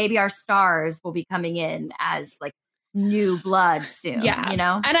seems like maybe our stars will be coming in as like new blood soon, you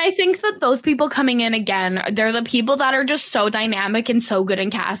know? And I think that those people coming in again, they're the people that are just so dynamic and so good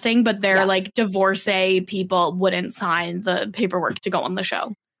in casting, but they're like divorcee people wouldn't sign the paperwork to go on the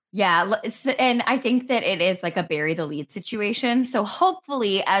show. Yeah. And I think that it is like a bury the lead situation. So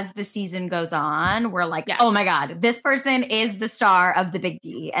hopefully as the season goes on, we're like, oh my God, this person is the star of the Big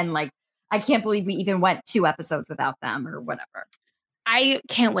D. And like, I can't believe we even went 2 episodes without them or whatever. I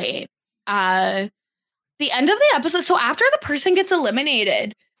can't wait. The end of the episode. So after the person gets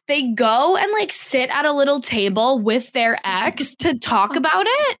eliminated, they go and like sit at a little table with their ex to talk about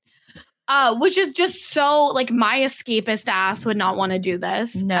it. Which is just so like my escapist ass would not want to do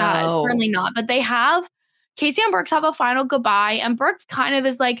this. No, certainly not. But they have Casey and Brooks have a final goodbye, and Brooks kind of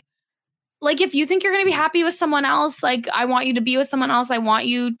is like if you think you're going to be happy with someone else, like I want you to be with someone else. I want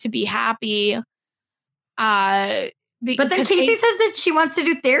you to be happy. But then Casey says that she wants to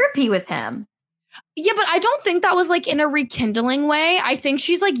do therapy with him. Yeah, but I don't think that was like in a rekindling way. I think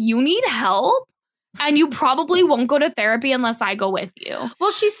she's like, you need help. And you probably won't go to therapy unless I go with you.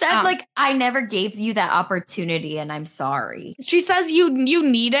 Well, she said, like, I never gave you that opportunity and I'm sorry. She says you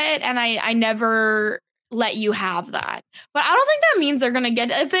need it. And I never let you have that. But I don't think that means they're going to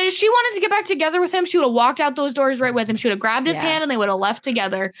get, if she wanted to get back together with him, she would have walked out those doors right with him. She would have grabbed his hand and they would have left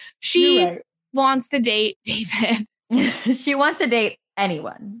together. She wants to date David. She wants to date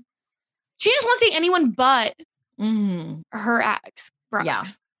anyone. She just wants to date anyone but her ex. Brooks. Yeah.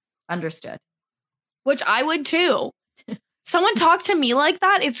 Understood. Which I would too. Someone talk to me like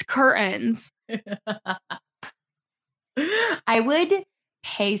that, it's curtains. I would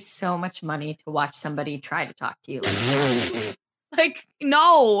pay so much money to watch somebody try to talk to you like that. Like,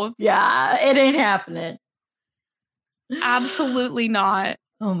 no. Yeah, it ain't happening. Absolutely not.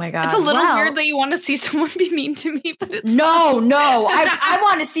 Oh my God. It's a little weird that you want to see someone be mean to me, but it's no. I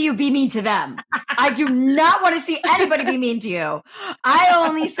want to see you be mean to them. I do not want to see anybody be mean to you. I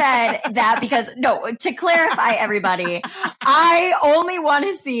only said that because, to clarify everybody, I only want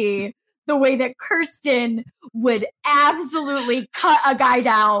to see the way that Kirsten would absolutely cut a guy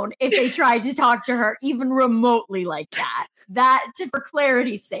down if they tried to talk to her even remotely like that. That, for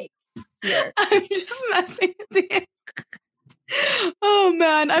clarity's sake. Here. I'm just messing with you. Oh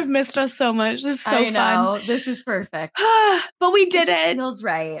man, I've missed us so much. This is so fun. This is perfect. But we did it. It feels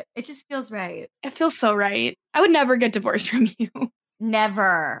right. It just feels right. It feels so right. I would never get divorced from you.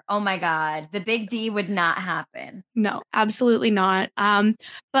 Never. Oh my God. The big D would not happen. No, absolutely not.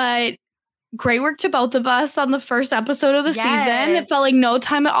 But great work to both of us on the first episode of the season. It felt like no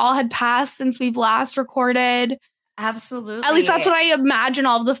time at all had passed since we've last recorded. Absolutely. At least that's what I imagine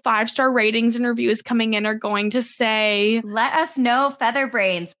all of the 5-star ratings and reviews coming in are going to say. Let us know,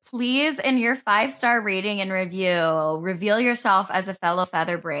 Featherbrains. Please, in your 5-star rating and review, reveal yourself as a fellow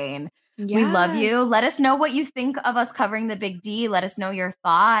Featherbrain. Yes. We love you. Let us know what you think of us covering the big D. Let us know your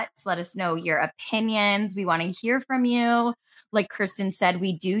thoughts. Let us know your opinions. We want to hear from you. Like Kirsten said,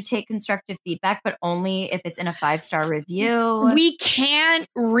 we do take constructive feedback, but only if it's in a 5-star review. We can't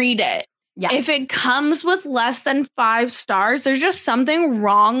read it. Yeah. If it comes with less than 5 stars, there's just something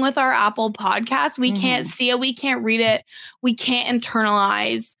wrong with our Apple podcast. We can't see it. We can't read it. We can't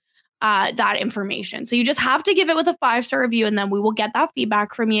internalize that information. So you just have to give it with a 5-star review, and then we will get that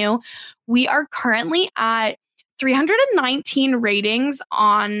feedback from you. We are currently at 319 ratings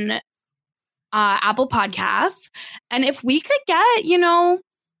on Apple Podcasts. And if we could get,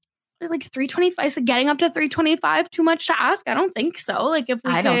 like 325, so getting up to 325 too much to ask? I don't think so. Like if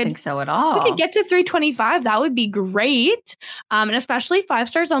we I don't think so at all. We could get to 325, that would be great. And especially 5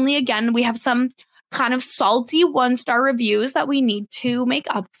 stars only. Again, we have some kind of salty 1-star reviews that we need to make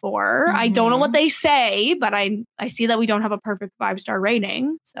up for. I don't know what they say, but I see that we don't have a perfect 5-star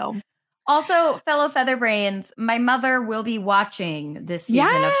rating. So also, fellow Featherbrains, my mother will be watching this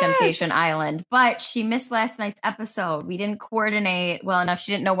season of Temptation Island, but she missed last night's episode. We didn't coordinate well enough.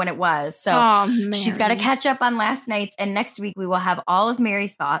 She didn't know when it was. So she's got to catch up on last night's. And next week, we will have all of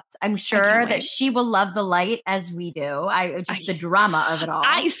Mary's thoughts. I'm sure that she will love the light as we do. The drama of it all.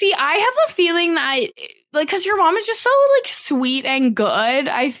 I have a feeling that because your mom is just so sweet and good.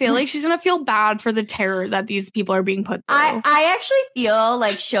 I feel like she's going to feel bad for the terror that these people are being put through. I actually feel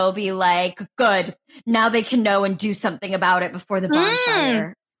like she'll be like, good, now they can know and do something about it before the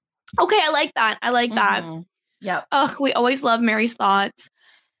bonfire. Okay, I like that. that. Yep. Ugh, we always love Mary's thoughts.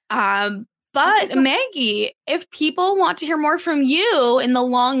 But Maggie, if people want to hear more from you in the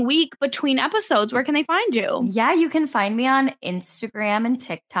long week between episodes, where can they find you? Yeah, you can find me on Instagram and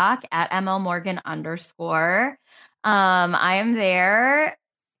TikTok at @MLMorgan_. I am there.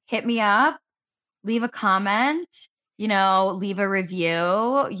 Hit me up. Leave a comment. Leave a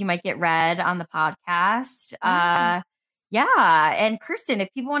review. You might get read on the podcast. Yeah. And Kirsten, if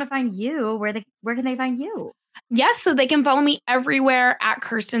people want to find you, where can they find you? Yes, so they can follow me everywhere at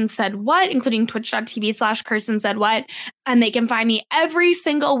Kirsten Said What, including twitch.tv/Kirsten Said What. And they can find me every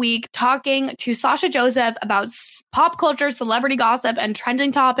single week talking to Sasha Joseph about pop culture, celebrity gossip, and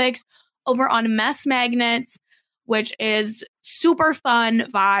trending topics over on Mess Magnets, which is super fun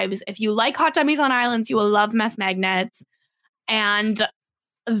vibes. If you like Hot Dummies on Islands, you will love Mess Magnets. And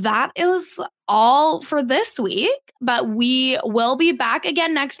that is all for this week. But we will be back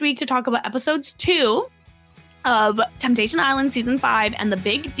again next week to talk about episodes 2 of Temptation Island Season 5 and the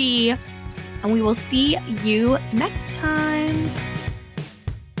Big D. And we will see you next time.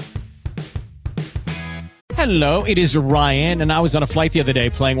 Hello, it is Ryan, and I was on a flight the other day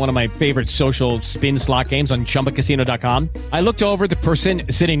playing one of my favorite social spin slot games on ChumbaCasino.com. I looked over at the person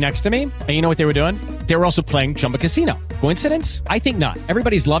sitting next to me, and you know what they were doing? They were also playing Chumba Casino. Coincidence? I think not.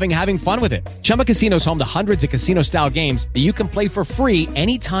 Everybody's loving having fun with it. Chumba Casino is home to hundreds of casino-style games that you can play for free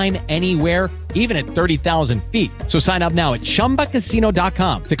anytime, anywhere, even at 30,000 feet. So sign up now at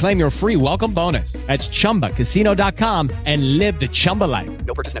ChumbaCasino.com to claim your free welcome bonus. That's ChumbaCasino.com and live the Chumba life.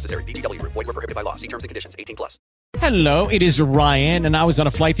 No purchase necessary. VGW Group. Void were prohibited by law. See terms and conditions. 18+. Hello, it is Ryan, and I was on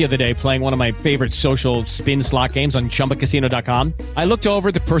a flight the other day playing one of my favorite social spin slot games on ChumbaCasino.com. I looked over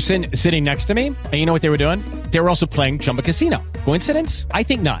at the person sitting next to me, and you know what they were doing? They were also playing Chumba Casino. Coincidence? I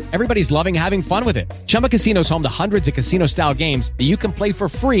think not. Everybody's loving having fun with it. Chumba Casino is home to hundreds of casino-style games that you can play for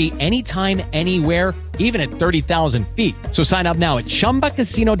free anytime, anywhere, even at 30,000 feet. So sign up now at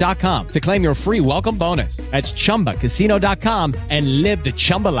ChumbaCasino.com to claim your free welcome bonus. That's ChumbaCasino.com and live the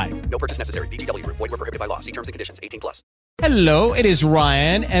Chumba life. No purchase necessary. VGW Group. Void were prohibited by law. See terms and conditions. 18+. Hello, it is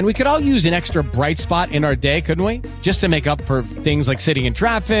Ryan, and we could all use an extra bright spot in our day, couldn't we? Just to make up for things like sitting in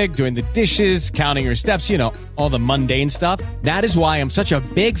traffic, doing the dishes, counting your steps, you know, all the mundane stuff. That is why I'm such a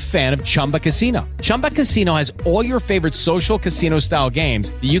big fan of Chumba Casino. Chumba Casino has all your favorite social casino-style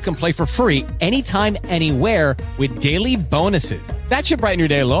games that you can play for free anytime, anywhere with daily bonuses. That should brighten your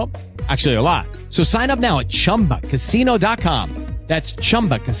day a little. Actually, a lot. So sign up now at ChumbaCasino.com. That's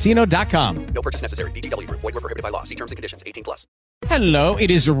ChumbaCasino.com. No purchase necessary. VGW Group. Void were prohibited by law. See terms and conditions. 18+. Hello,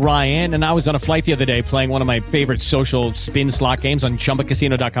 it is Ryan, and I was on a flight the other day playing one of my favorite social spin slot games on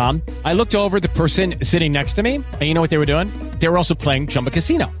ChumbaCasino.com. I looked over at the person sitting next to me, and you know what they were doing? They were also playing Chumba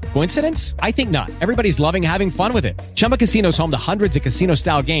Casino. Coincidence? I think not. Everybody's loving having fun with it. Chumba Casino is home to hundreds of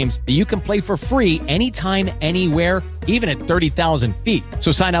casino-style games that you can play for free anytime, anywhere, even at 30,000 feet.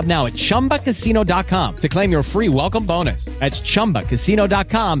 So sign up now at ChumbaCasino.com to claim your free welcome bonus. That's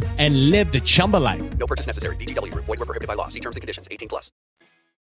ChumbaCasino.com and live the Chumba life. No purchase necessary. VGW Group. Void were prohibited by law. See terms and conditions. 18+.